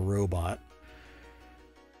guarding a robot.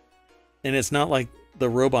 And it's not like the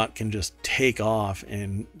robot can just take off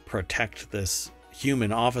and protect this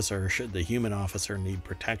human officer should the human officer need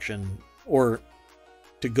protection or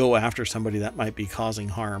to go after somebody that might be causing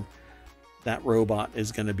harm. That robot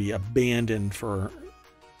is going to be abandoned for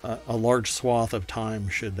a large swath of time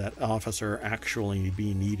should that officer actually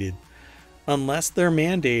be needed. Unless their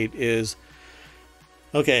mandate is,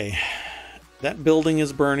 okay, that building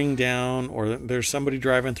is burning down or there's somebody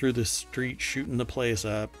driving through the street shooting the place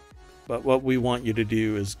up. But what we want you to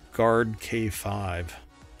do is guard K5.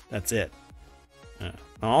 That's it.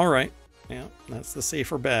 All right. Yeah, that's the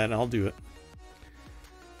safer bet. I'll do it.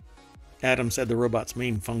 Adam said the robot's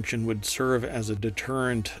main function would serve as a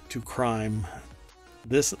deterrent to crime.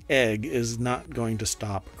 This egg is not going to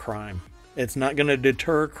stop crime. It's not going to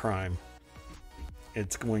deter crime.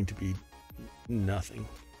 It's going to be nothing.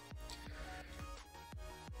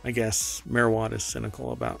 I guess Merwatt is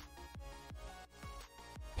cynical about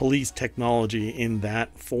police technology in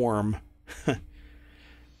that form.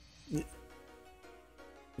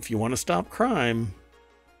 If you want to stop crime,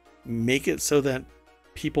 make it so that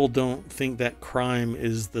people don't think that crime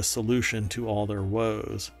is the solution to all their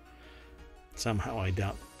woes. Somehow I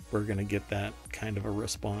doubt we're going to get that kind of a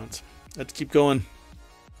response. Let's keep going.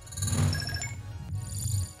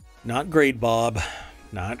 Not great, Bob.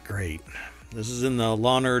 Not great. This is in the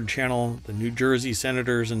Law Nerd channel. The New Jersey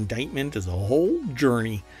senator's indictment is a whole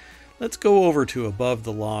journey. Let's go over to Above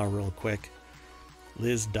the Law real quick.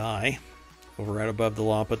 Liz Dye over at Above the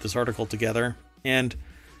Law put this article together. And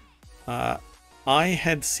I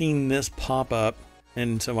had seen this pop up,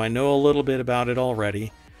 and so I know a little bit about it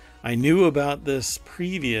already. I knew about this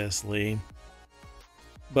previously,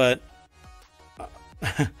 but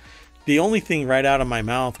the only thing right out of my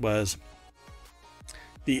mouth was,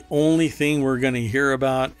 the only thing we're going to hear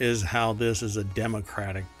about is how this is a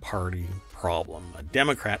Democratic Party problem. A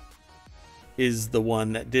Democrat is the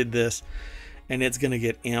one that did this, and it's going to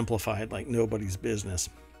get amplified like nobody's business.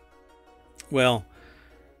 Well,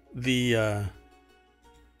 The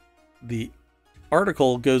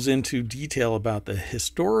article goes into detail about the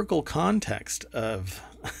historical context of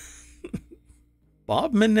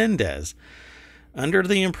Bob Menendez, under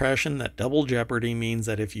the impression that double jeopardy means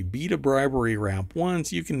that if you beat a bribery rap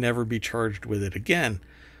once, you can never be charged with it again.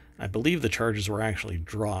 I believe the charges were actually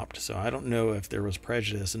dropped, so I don't know if there was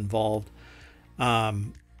prejudice involved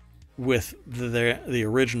with the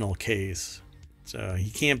original case. So he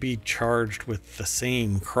can't be charged with the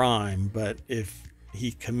same crime, but if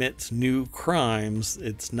he commits new crimes,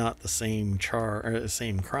 it's not the same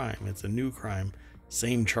same crime. It's a new crime,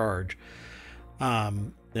 same charge.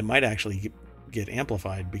 It might actually get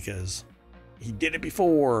amplified because he did it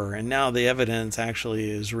before, and now the evidence actually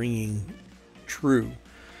is ringing true.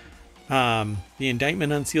 The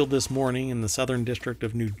indictment unsealed this morning in the Southern District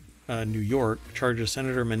of New York charges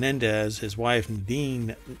Senator Menendez, his wife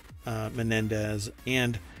Nadine Menendez,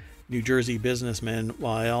 and New Jersey businessman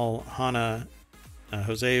Wael Hana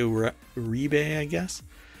Jose Uribe, I guess,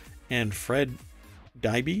 and Fred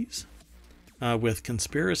Dybes with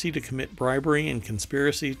conspiracy to commit bribery and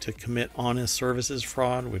conspiracy to commit honest services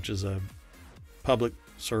fraud, which is a public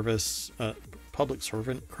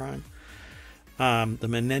servant crime. The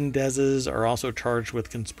Menendezes are also charged with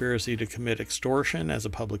conspiracy to commit extortion as a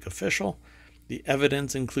public official. The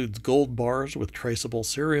evidence includes gold bars with traceable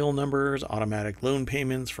serial numbers, automatic loan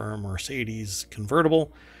payments for a Mercedes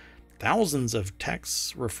convertible, thousands of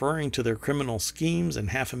texts referring to their criminal schemes, and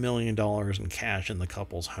 $500,000 in cash in the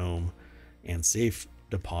couple's home and safe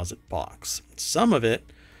deposit box. Some of it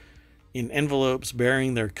in envelopes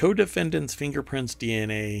bearing their co-defendants' fingerprints,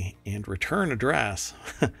 DNA, and return address.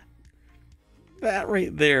 That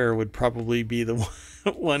right there would probably be the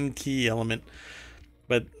one key element,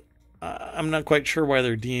 but I'm not quite sure why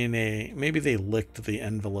their DNA, maybe they licked the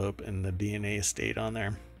envelope and the DNA stayed on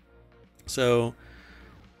there. So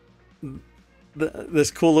this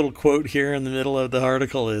cool little quote here in the middle of the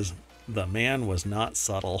article is, "The man was not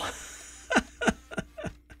subtle."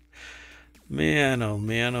 Man, oh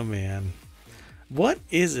man, oh man. What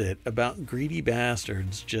is it about greedy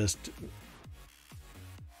bastards just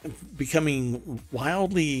becoming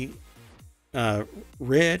wildly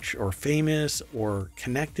rich or famous or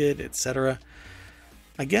connected, etc.?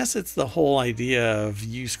 I guess it's the whole idea of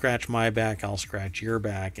you scratch my back, I'll scratch your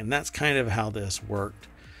back, and that's kind of how this worked.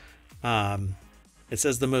 It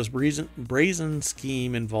says the most brazen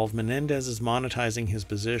scheme involved Menendez's monetizing his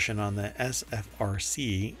position on the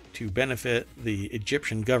SFRC to benefit the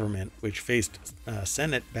Egyptian government, which faced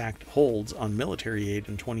Senate-backed holds on military aid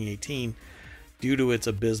in 2018 due to its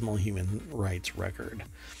abysmal human rights record.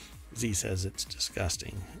 Z says it's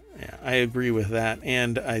disgusting. Yeah, I agree with that,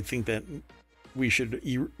 and I think that we should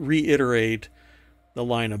reiterate the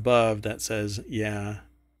line above that says, yeah,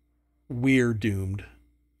 we're doomed.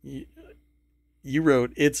 You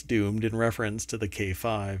wrote "it's doomed" in reference to the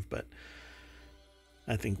K5, but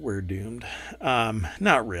I think we're doomed.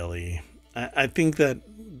 Not really. I think that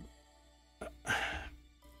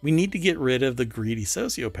we need to get rid of the greedy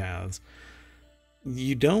sociopaths.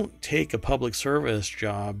 You don't take a public service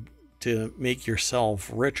job to make yourself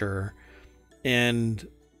richer. And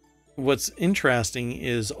what's interesting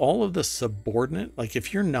is all of the subordinate, like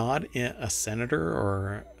if you're not a senator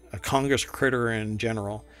or a Congress critter in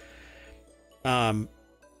general,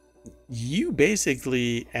 you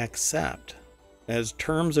basically accept as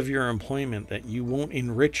terms of your employment that you won't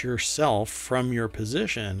enrich yourself from your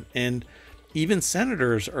position. And even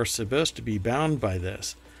senators are supposed to be bound by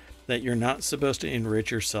this, that you're not supposed to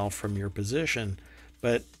enrich yourself from your position.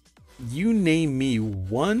 But you name me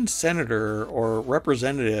one senator or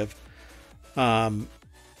representative that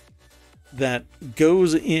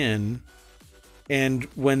goes in, and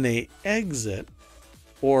when they exit,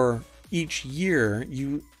 or each year,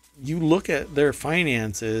 you look at their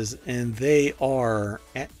finances and they are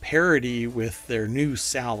at parity with their new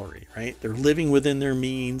salary, right? They're living within their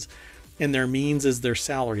means, and their means is their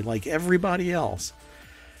salary, like everybody else.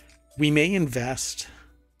 We may invest,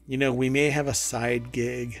 we may have a side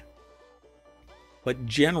gig, but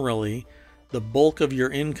generally the bulk of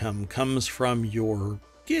your income comes from your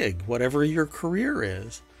gig, whatever your career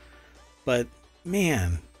is. But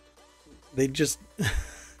man, they just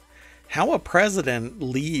how a president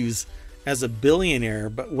leaves as a billionaire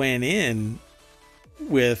but went in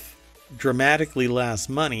with dramatically less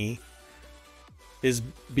money is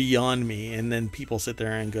beyond me. And then people sit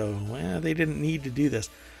there and go, well, they didn't need to do this.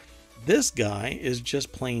 This guy is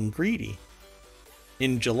just plain greedy.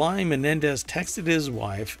 In July, Menendez texted his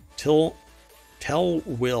wife, Tell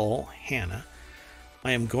Will Hannah,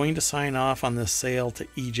 "I am going to sign off on the sale to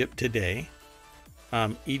Egypt today.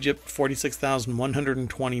 Egypt,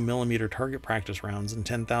 46,120 millimeter target practice rounds and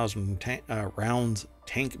 10,000 rounds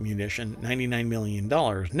tank munition, $99 million.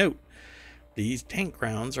 Note, these tank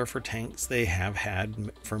rounds are for tanks they have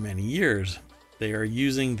had for many years. They are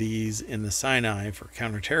using these in the Sinai for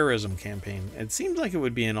counterterrorism campaign. It seems like it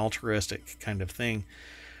would be an altruistic kind of thing,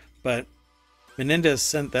 but Menendez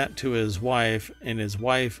sent that to his wife, and his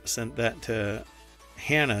wife sent that to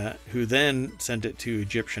Hannah, who then sent it to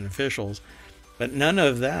Egyptian officials. But none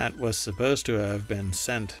of that was supposed to have been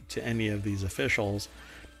sent to any of these officials.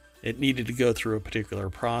 It needed to go through a particular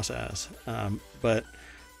process. But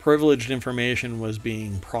privileged information was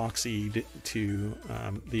being proxied to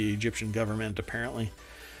the Egyptian government, apparently,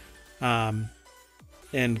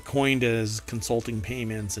 and coined as consulting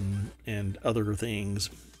payments and other things.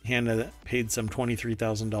 Hannah paid some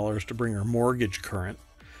 $23,000 to bring her mortgage current.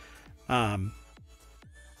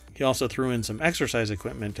 He also threw in some exercise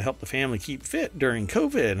equipment to help the family keep fit during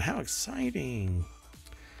COVID. How exciting.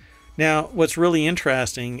 Now, what's really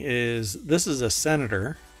interesting is this is a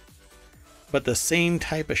senator, but the same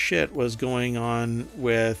type of shit was going on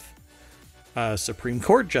with Supreme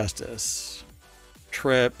Court justice,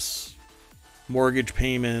 trips, mortgage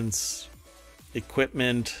payments,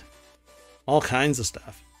 equipment, all kinds of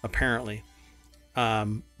stuff, apparently.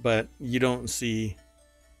 But you don't see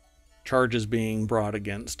charges being brought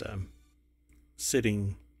against a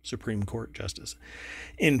sitting Supreme Court justice.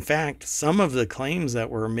 In fact, some of the claims that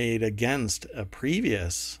were made against a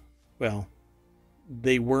previous, well,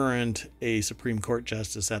 they weren't a Supreme Court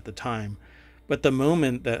justice at the time, but the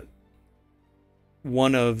moment that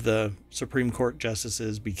one of the Supreme Court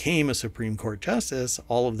justices became a Supreme Court justice,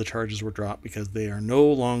 all of the charges were dropped because they are no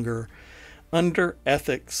longer under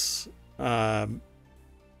ethics, I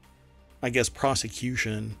guess,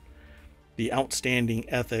 prosecution. The outstanding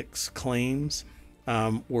ethics claims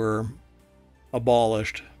were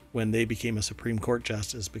abolished when they became a Supreme Court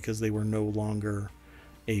justice because they were no longer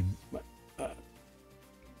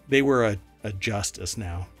they were a justice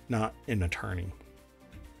now, not an attorney.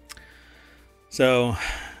 So,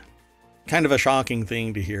 kind of a shocking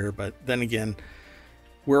thing to hear, but then again,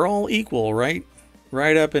 we're all equal, right?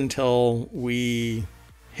 Right up until we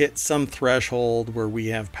hit some threshold where we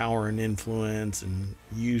have power and influence, and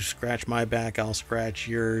you scratch my back, I'll scratch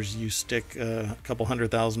yours. You stick a couple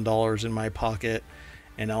 $100,000 in my pocket,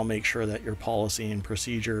 and I'll make sure that your policy and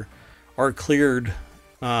procedure are cleared,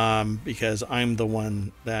 because I'm the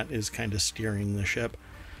one that is kind of steering the ship.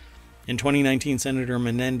 In 2019, Senator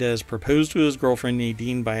Menendez proposed to his girlfriend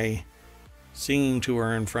Nadine by singing to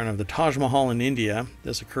her in front of the Taj Mahal in India.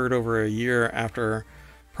 This occurred over a year after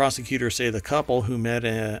prosecutors say the couple, who met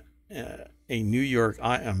in an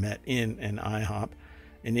IHOP,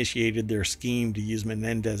 initiated their scheme to use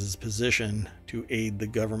Menendez's position to aid the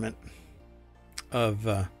government of,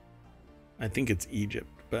 I think it's Egypt,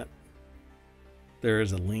 but there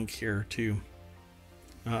is a link here to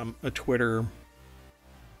a Twitter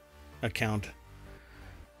account.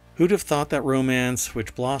 Who'd have thought that romance,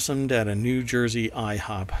 which blossomed at a New Jersey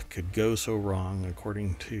IHOP, could go so wrong,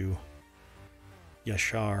 according to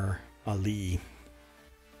Yashar Ali.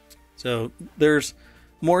 So there's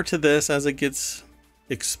more to this as it gets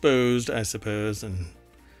exposed, I suppose, and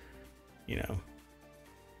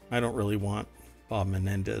I don't really want Bob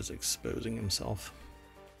Menendez exposing himself.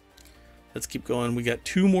 Let's keep going. We got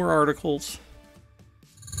two more articles.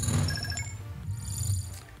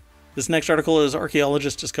 This next article is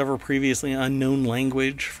archaeologists discover previously unknown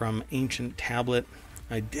language from ancient tablet.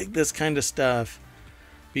 I dig this kind of stuff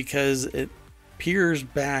because it peers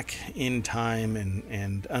back in time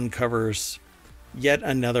and uncovers yet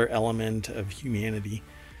another element of humanity.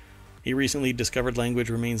 A recently discovered language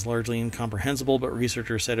remains largely incomprehensible, but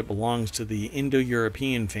researchers said it belongs to the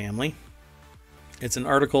Indo-European family. It's an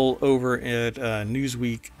article over at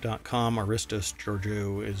Newsweek.com. Aristos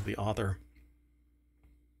Georgiou is the author.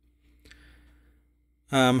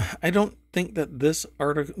 I don't think that this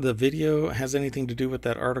article, the video, has anything to do with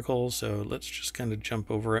that article, so let's just kind of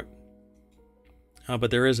jump over it.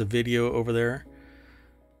 But there is a video over there.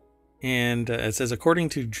 And it says, according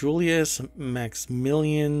to Julius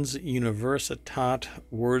Maximilians Universität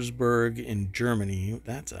Würzburg in Germany,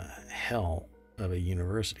 that's a hell of a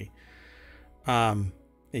university,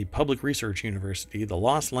 a public research university, the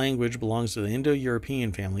lost language belongs to the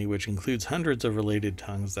Indo-European family, which includes hundreds of related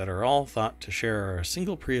tongues that are all thought to share a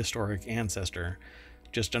single prehistoric ancestor.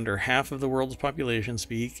 Just under half of the world's population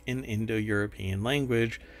speak an Indo-European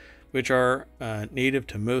language, which are native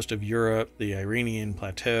to most of Europe, the Iranian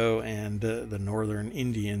plateau, and the northern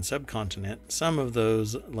Indian subcontinent. Some of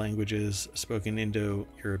those languages, spoken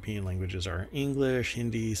Indo-European languages, are English,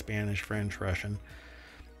 Hindi, Spanish, French, Russian,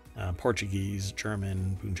 Portuguese,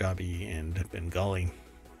 German, Punjabi, and Bengali.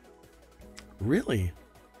 Really?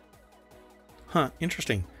 Huh,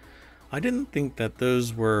 interesting. I didn't think that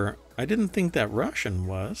I didn't think that Russian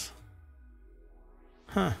was.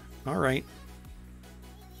 Huh, alright.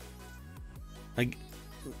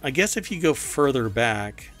 I guess if you go further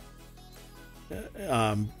back,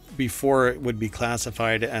 before it would be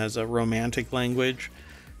classified as a Romantic language,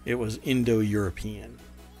 it was Indo-European,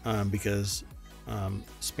 because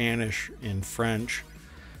Spanish and French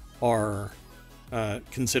are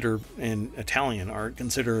considered, and Italian are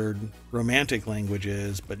considered Romantic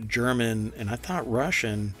languages, but German and I thought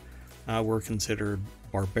Russian were considered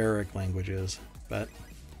barbaric languages. But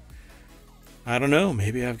I don't know,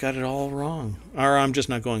 maybe I've got it all wrong, or I'm just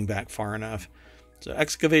not going back far enough. So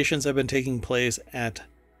excavations have been taking place at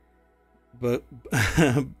Bogazkoy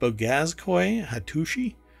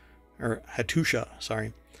Hattusha,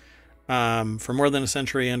 sorry, for more than a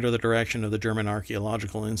century under the direction of the German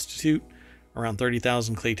Archaeological Institute. Around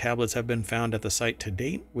 30,000 clay tablets have been found at the site to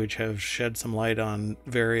date, which have shed some light on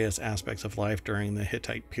various aspects of life during the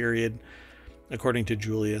Hittite period, according to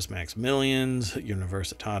Julius Maximilians,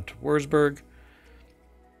 Universitat Würzburg.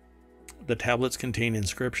 The tablets contain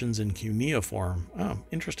inscriptions in cuneiform. Oh,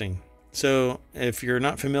 interesting. So if you're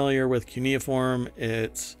not familiar with cuneiform,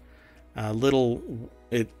 it's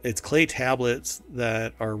it's clay tablets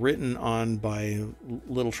that are written on by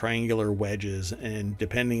little triangular wedges, and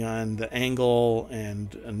depending on the angle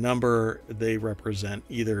and a number, they represent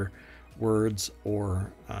either words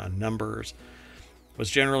or numbers. Was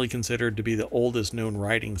generally considered to be the oldest known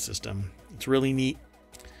writing system. It's really neat.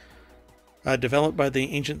 Developed by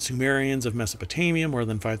the ancient Sumerians of Mesopotamia more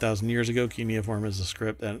than 5,000 years ago, cuneiform is a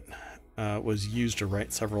script that was used to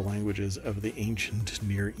write several languages of the ancient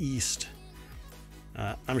Near East.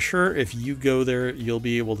 I'm sure if you go there, you'll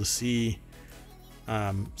be able to see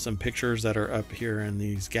some pictures that are up here in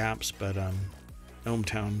these gaps, but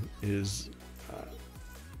Ohmtown is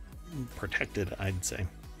protected, I'd say.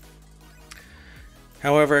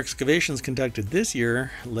 However, excavations conducted this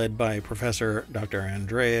year, led by Professor Dr.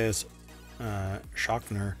 Andreas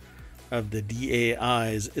Schockner of the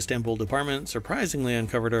DAI's Istanbul department, surprisingly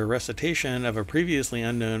uncovered a recitation of a previously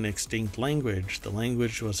unknown extinct language. The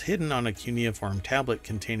language was hidden on a cuneiform tablet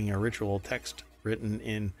containing a ritual text written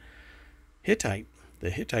in Hittite. The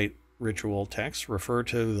Hittite ritual texts refer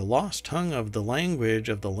to the lost tongue of the language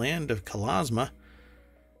of the land of Kalasma.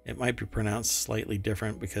 It might be pronounced slightly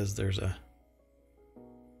different because there's a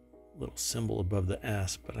little symbol above the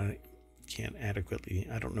S, but I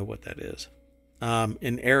don't know what that is.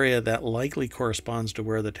 An area that likely corresponds to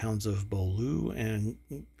where the towns of Bolu and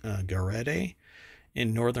Garede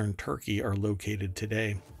in northern Turkey are located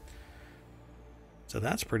today. So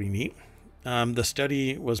that's pretty neat. The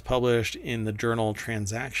study was published in the journal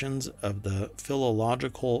Transactions of the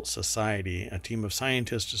Philological Society. A team of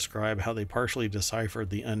scientists describe how they partially deciphered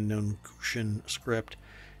the unknown Kushan script,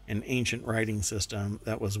 an ancient writing system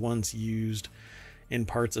that was once used in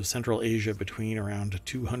parts of Central Asia between around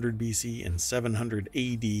 200 BC and 700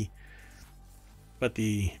 AD. But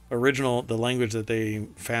the language that they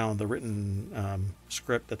found, the written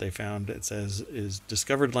script that they found, it says, is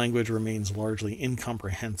discovered language remains largely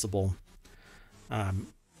incomprehensible.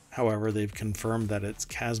 However, they've confirmed that its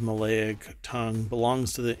Kazmalaic tongue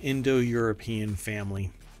belongs to the Indo-European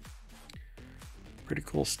family. Pretty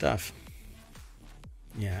cool stuff.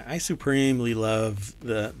 Yeah, I supremely love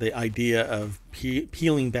the idea of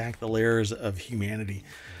peeling back the layers of humanity,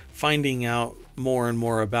 finding out more and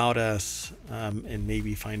more about us, and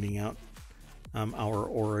maybe finding out our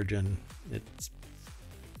origin. It's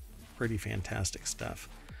pretty fantastic stuff.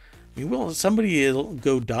 I mean, somebody will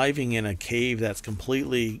go diving in a cave that's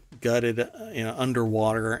completely gutted,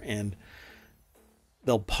 underwater, and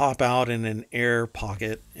they'll pop out in an air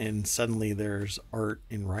pocket, and suddenly there's art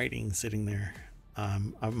in writing sitting there.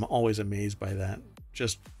 I'm always amazed by that.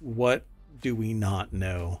 Just what do we not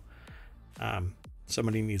know?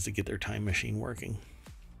 Somebody needs to get their time machine working.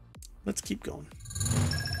 Let's keep going.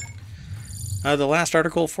 The last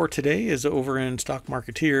article for today is over in Stock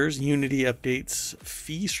Marketeers. Unity updates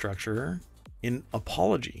fee structure in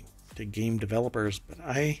apology to game developers, but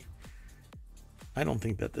I don't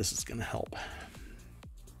think that this is going to help.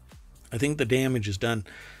 I think the damage is done.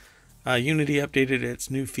 Unity updated its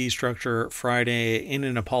new fee structure Friday in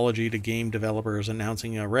an apology to game developers,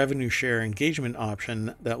 announcing a revenue share engagement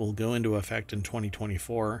option that will go into effect in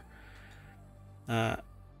 2024.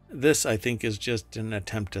 This, I think, is just an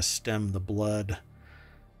attempt to stem the blood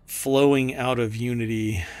flowing out of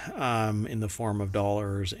Unity in the form of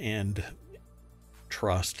dollars and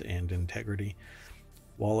trust and integrity.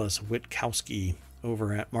 Wallace Witkowski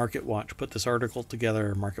over at MarketWatch put this article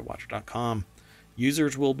together, marketwatch.com.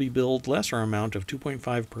 Users will be billed lesser amount of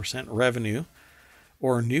 2.5% revenue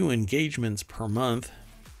or new engagements per month.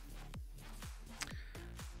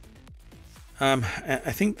 I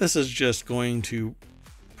think this is just going to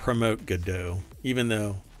promote Godot, even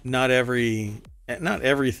though not everything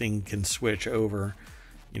can switch over.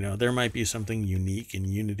 There might be something unique in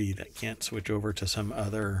Unity that can't switch over to some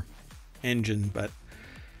other engine, but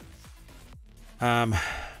I'm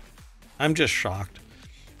just shocked.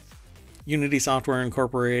 Unity Software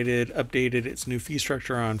Incorporated updated its new fee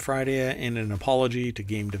structure on Friday in an apology to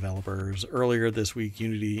game developers. Earlier this week,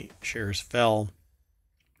 Unity shares fell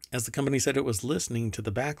as the company said it was listening to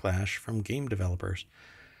the backlash from game developers.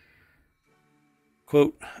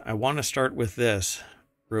 Quote, "I want to start with this,"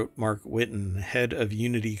 wrote Mark Witten, head of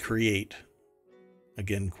Unity Create.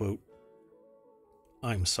 Again, quote,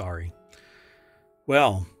 "I'm sorry."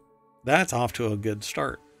 Well, that's off to a good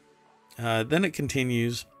start. Then it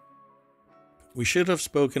continues, "We should have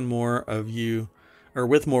spoken with more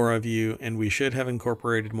of you, and we should have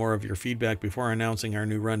incorporated more of your feedback before announcing our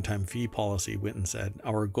new runtime fee policy," Witten said.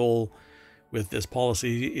 "Our goal with this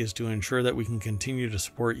policy is to ensure that we can continue to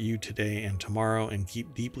support you today and tomorrow and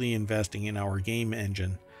keep deeply investing in our game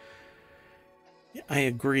engine." I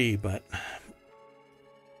agree, but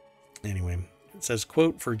anyway, it says,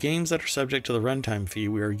 quote, "For games that are subject to the runtime fee,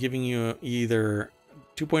 we are giving you either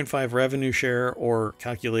 2.5 revenue share or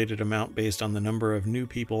calculated amount based on the number of new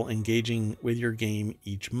people engaging with your game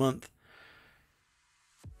each month."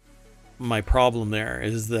 My problem there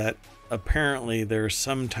is that apparently there's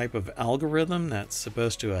some type of algorithm that's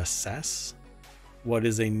supposed to assess what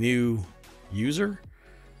is a new user.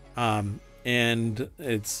 And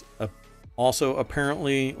it's also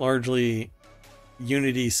apparently largely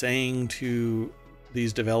Unity saying to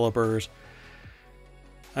these developers,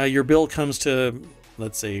 your bill comes to,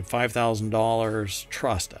 let's say, $5,000,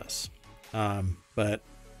 trust us. But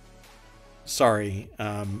sorry,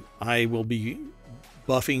 I will be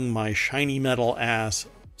buffing my shiny metal ass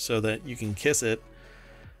so that you can kiss it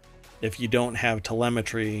if you don't have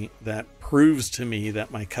telemetry that proves to me that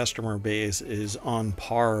my customer base is on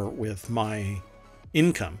par with my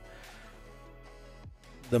income.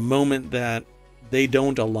 The moment that they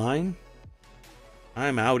don't align,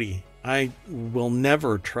 I'm outie. I will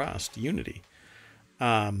never trust Unity.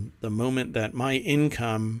 The moment that my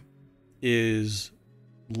income is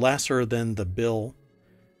lesser than the bill,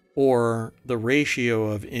 or the ratio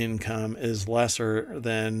of income is lesser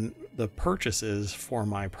than the purchases for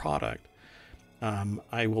my product,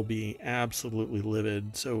 I will be absolutely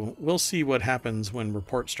livid. So we'll see what happens when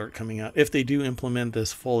reports start coming out. If they do implement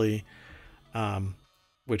this fully,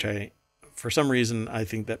 which for some reason, I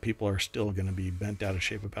think that people are still going to be bent out of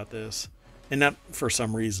shape about this. And not for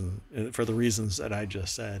some reason, for the reasons that I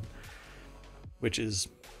just said, which is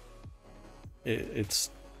it's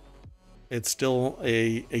still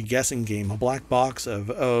a guessing game, a black box of,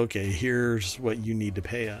 oh, okay, here's what you need to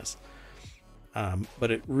pay us.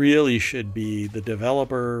 But it really should be the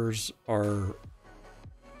developers are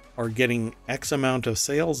getting X amount of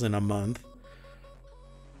sales in a month.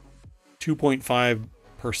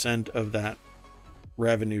 2.5% of that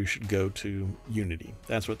revenue should go to Unity.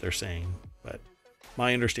 That's what they're saying. But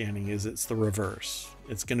my understanding is it's the reverse.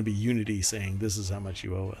 It's going to be Unity saying, this is how much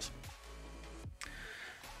you owe us.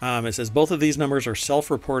 It says both of these numbers are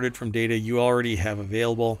self-reported from data you already have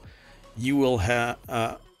available. You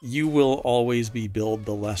will always be billed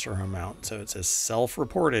the lesser amount. So it says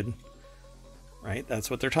self-reported, right? That's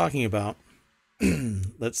what they're talking about.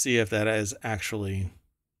 Let's see if that is actually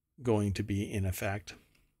going to be in effect.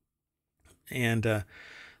 And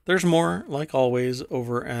there's more, like always,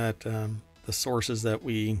 over at the sources that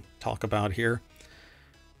we talk about here.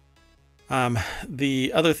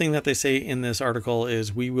 The other thing that they say in this article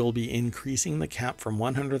is we will be increasing the cap from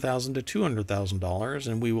 $100,000 to $200,000,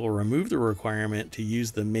 and we will remove the requirement to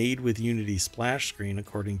use the Made with Unity splash screen,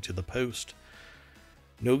 according to the Post.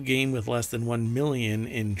 No game with less than $1 million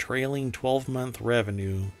in trailing 12-month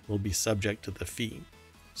revenue will be subject to the fee.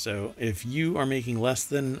 So if you are making less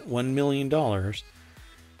than $1 million,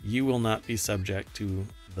 you will not be subject to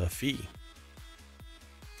the fee.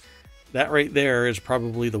 That right there is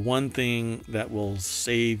probably the one thing that will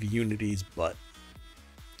save Unity's butt.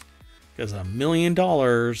 Because $1 million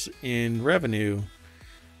in revenue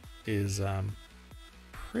is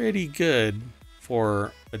pretty good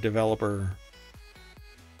for a developer.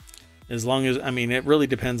 As long as, it really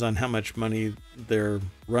depends on how much money their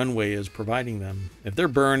runway is providing them. If they're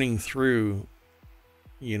burning through,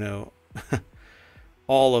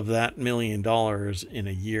 all of that $1 million in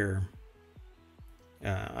a year,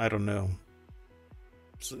 I don't know.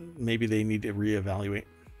 So maybe they need to reevaluate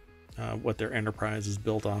what their enterprise is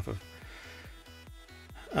built off of.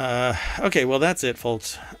 Okay, well, that's it,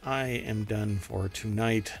 folks. I am done for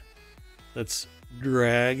tonight. Let's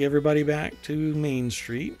drag everybody back to Main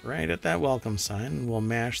Street, right at that welcome sign. We'll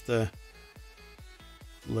mash the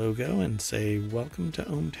logo and say, welcome to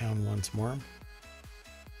ohmTown once more.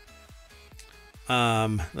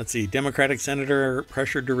 Let's see. Democratic senator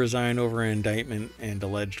pressured to resign over indictment and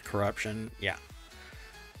alleged corruption. Yeah,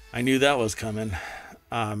 I knew that was coming.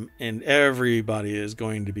 And everybody is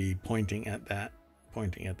going to be pointing at that.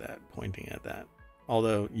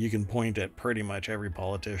 Although you can point at pretty much every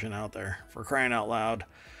politician out there, for crying out loud.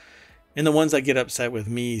 And the ones that get upset with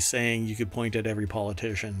me saying you could point at every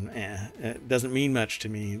politician, it doesn't mean much to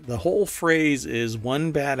me. The whole phrase is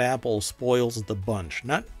one bad apple spoils the bunch.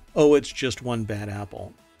 Not, oh, it's just one bad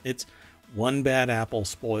apple. It's one bad apple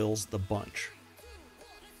spoils the bunch.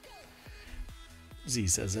 Z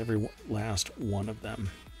says every last one of them.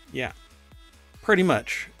 Yeah, pretty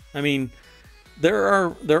much. I mean, there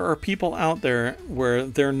are people out there where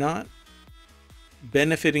they're not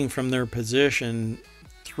benefiting from their position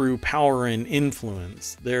through power and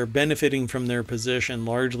influence. They're benefiting from their position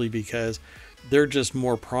largely because they're just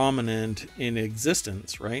more prominent in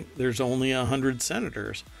existence, right? There's only 100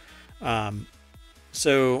 senators.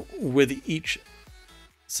 So with each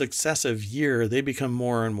successive year, they become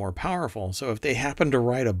more and more powerful. So if they happen to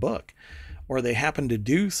write a book or they happen to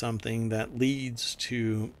do something that leads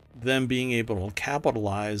to them being able to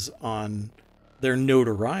capitalize on their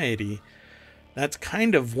notoriety, that's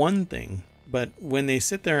kind of one thing. But when they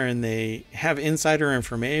sit there and they have insider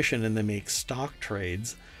information and they make stock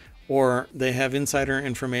trades, or they have insider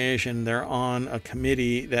information, they're on a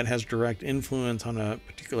committee that has direct influence on a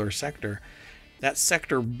particular sector, that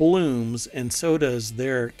sector blooms and so does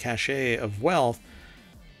their cachet of wealth.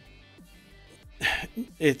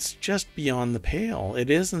 It's just beyond the pale. It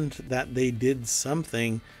isn't that they did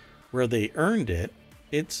something where they earned it.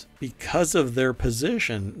 It's because of their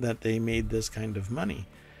position that they made this kind of money.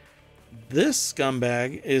 This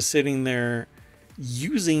scumbag is sitting there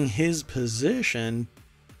using his position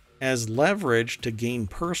as leverage to gain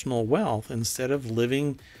personal wealth instead of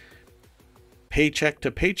living paycheck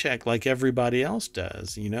to paycheck like everybody else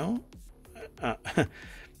does, you know?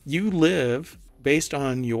 You live based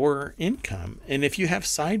on your income. And if you have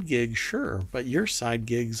side gigs, sure, but your side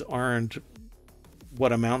gigs aren't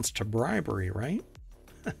what amounts to bribery, right?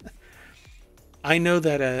 I know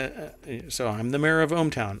that, so I'm the mayor of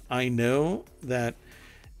ohmTown. I know that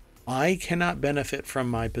I cannot benefit from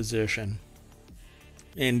my position.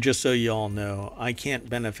 And just so you all know, I can't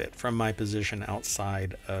benefit from my position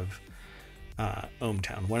outside of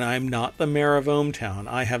ohmTown. When I'm not the mayor of ohmTown,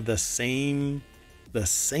 I have the same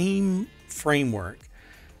framework.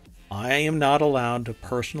 I am not allowed to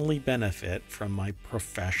personally benefit from my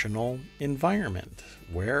professional environment.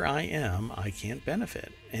 Where I am, I can't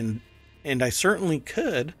benefit. And I certainly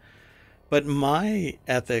could, but my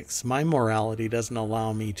ethics, my morality doesn't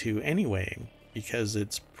allow me to anyway, because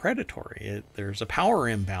it's predatory. There's a power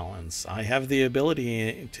imbalance. I have the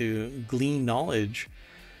ability to glean knowledge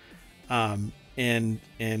and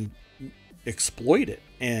exploit it,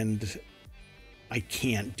 and I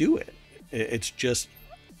can't do it. It's just,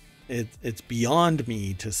 it's beyond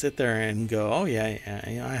me to sit there and go, oh yeah,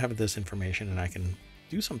 I have this information and I can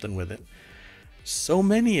do something with it. So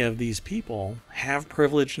many of these people have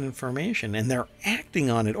privileged information and they're acting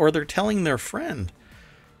on it, or they're telling their friend,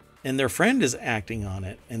 and their friend is acting on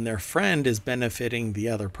it, and their friend is benefiting the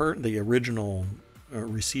the original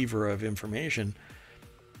receiver of information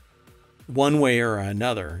one way or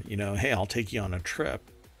another. You know, hey, I'll take you on a trip.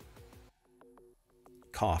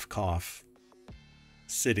 Cough, cough.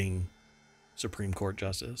 Sitting Supreme Court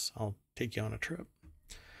Justice, I'll take you on a trip.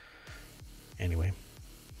 Anyway,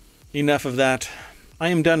 enough of that. I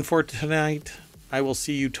am done for tonight. I will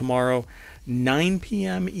see you tomorrow, 9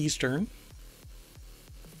 p.m. Eastern.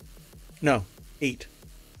 No, 8.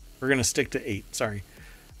 We're going to stick to 8. Sorry.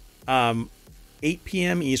 8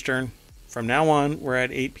 p.m. Eastern. From now on, we're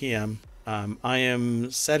at 8 p.m. I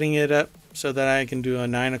am setting it up so that I can do a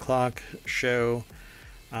 9 o'clock show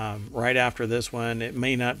right after this one. It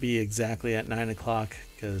may not be exactly at 9 o'clock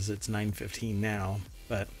because it's 9:15 now,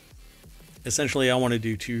 but essentially I want to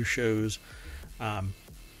do 2 shows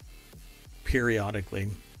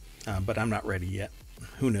periodically, but I'm not ready yet.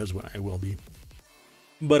 Who knows when I will be,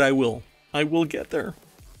 but I will get there.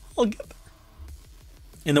 I'll get there.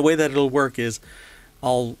 And the way that it'll work is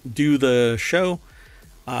I'll do the show,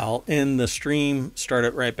 I'll end the stream, start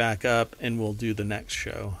it right back up, and we'll do the next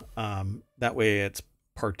show. That way it's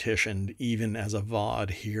partitioned even as a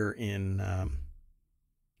VOD here in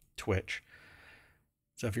Twitch.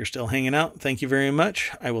 So if you're still hanging out, thank you very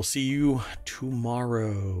much. I will see you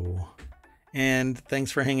tomorrow. And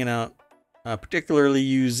thanks for hanging out. Particularly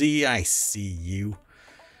you, Z. I see you.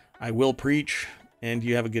 I will preach, and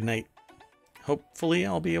you have a good night. Hopefully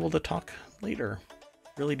I'll be able to talk later.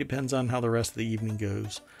 Really depends on how the rest of the evening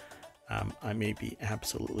goes. I may be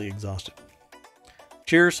absolutely exhausted.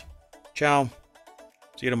 Cheers. Ciao.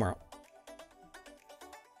 See you tomorrow.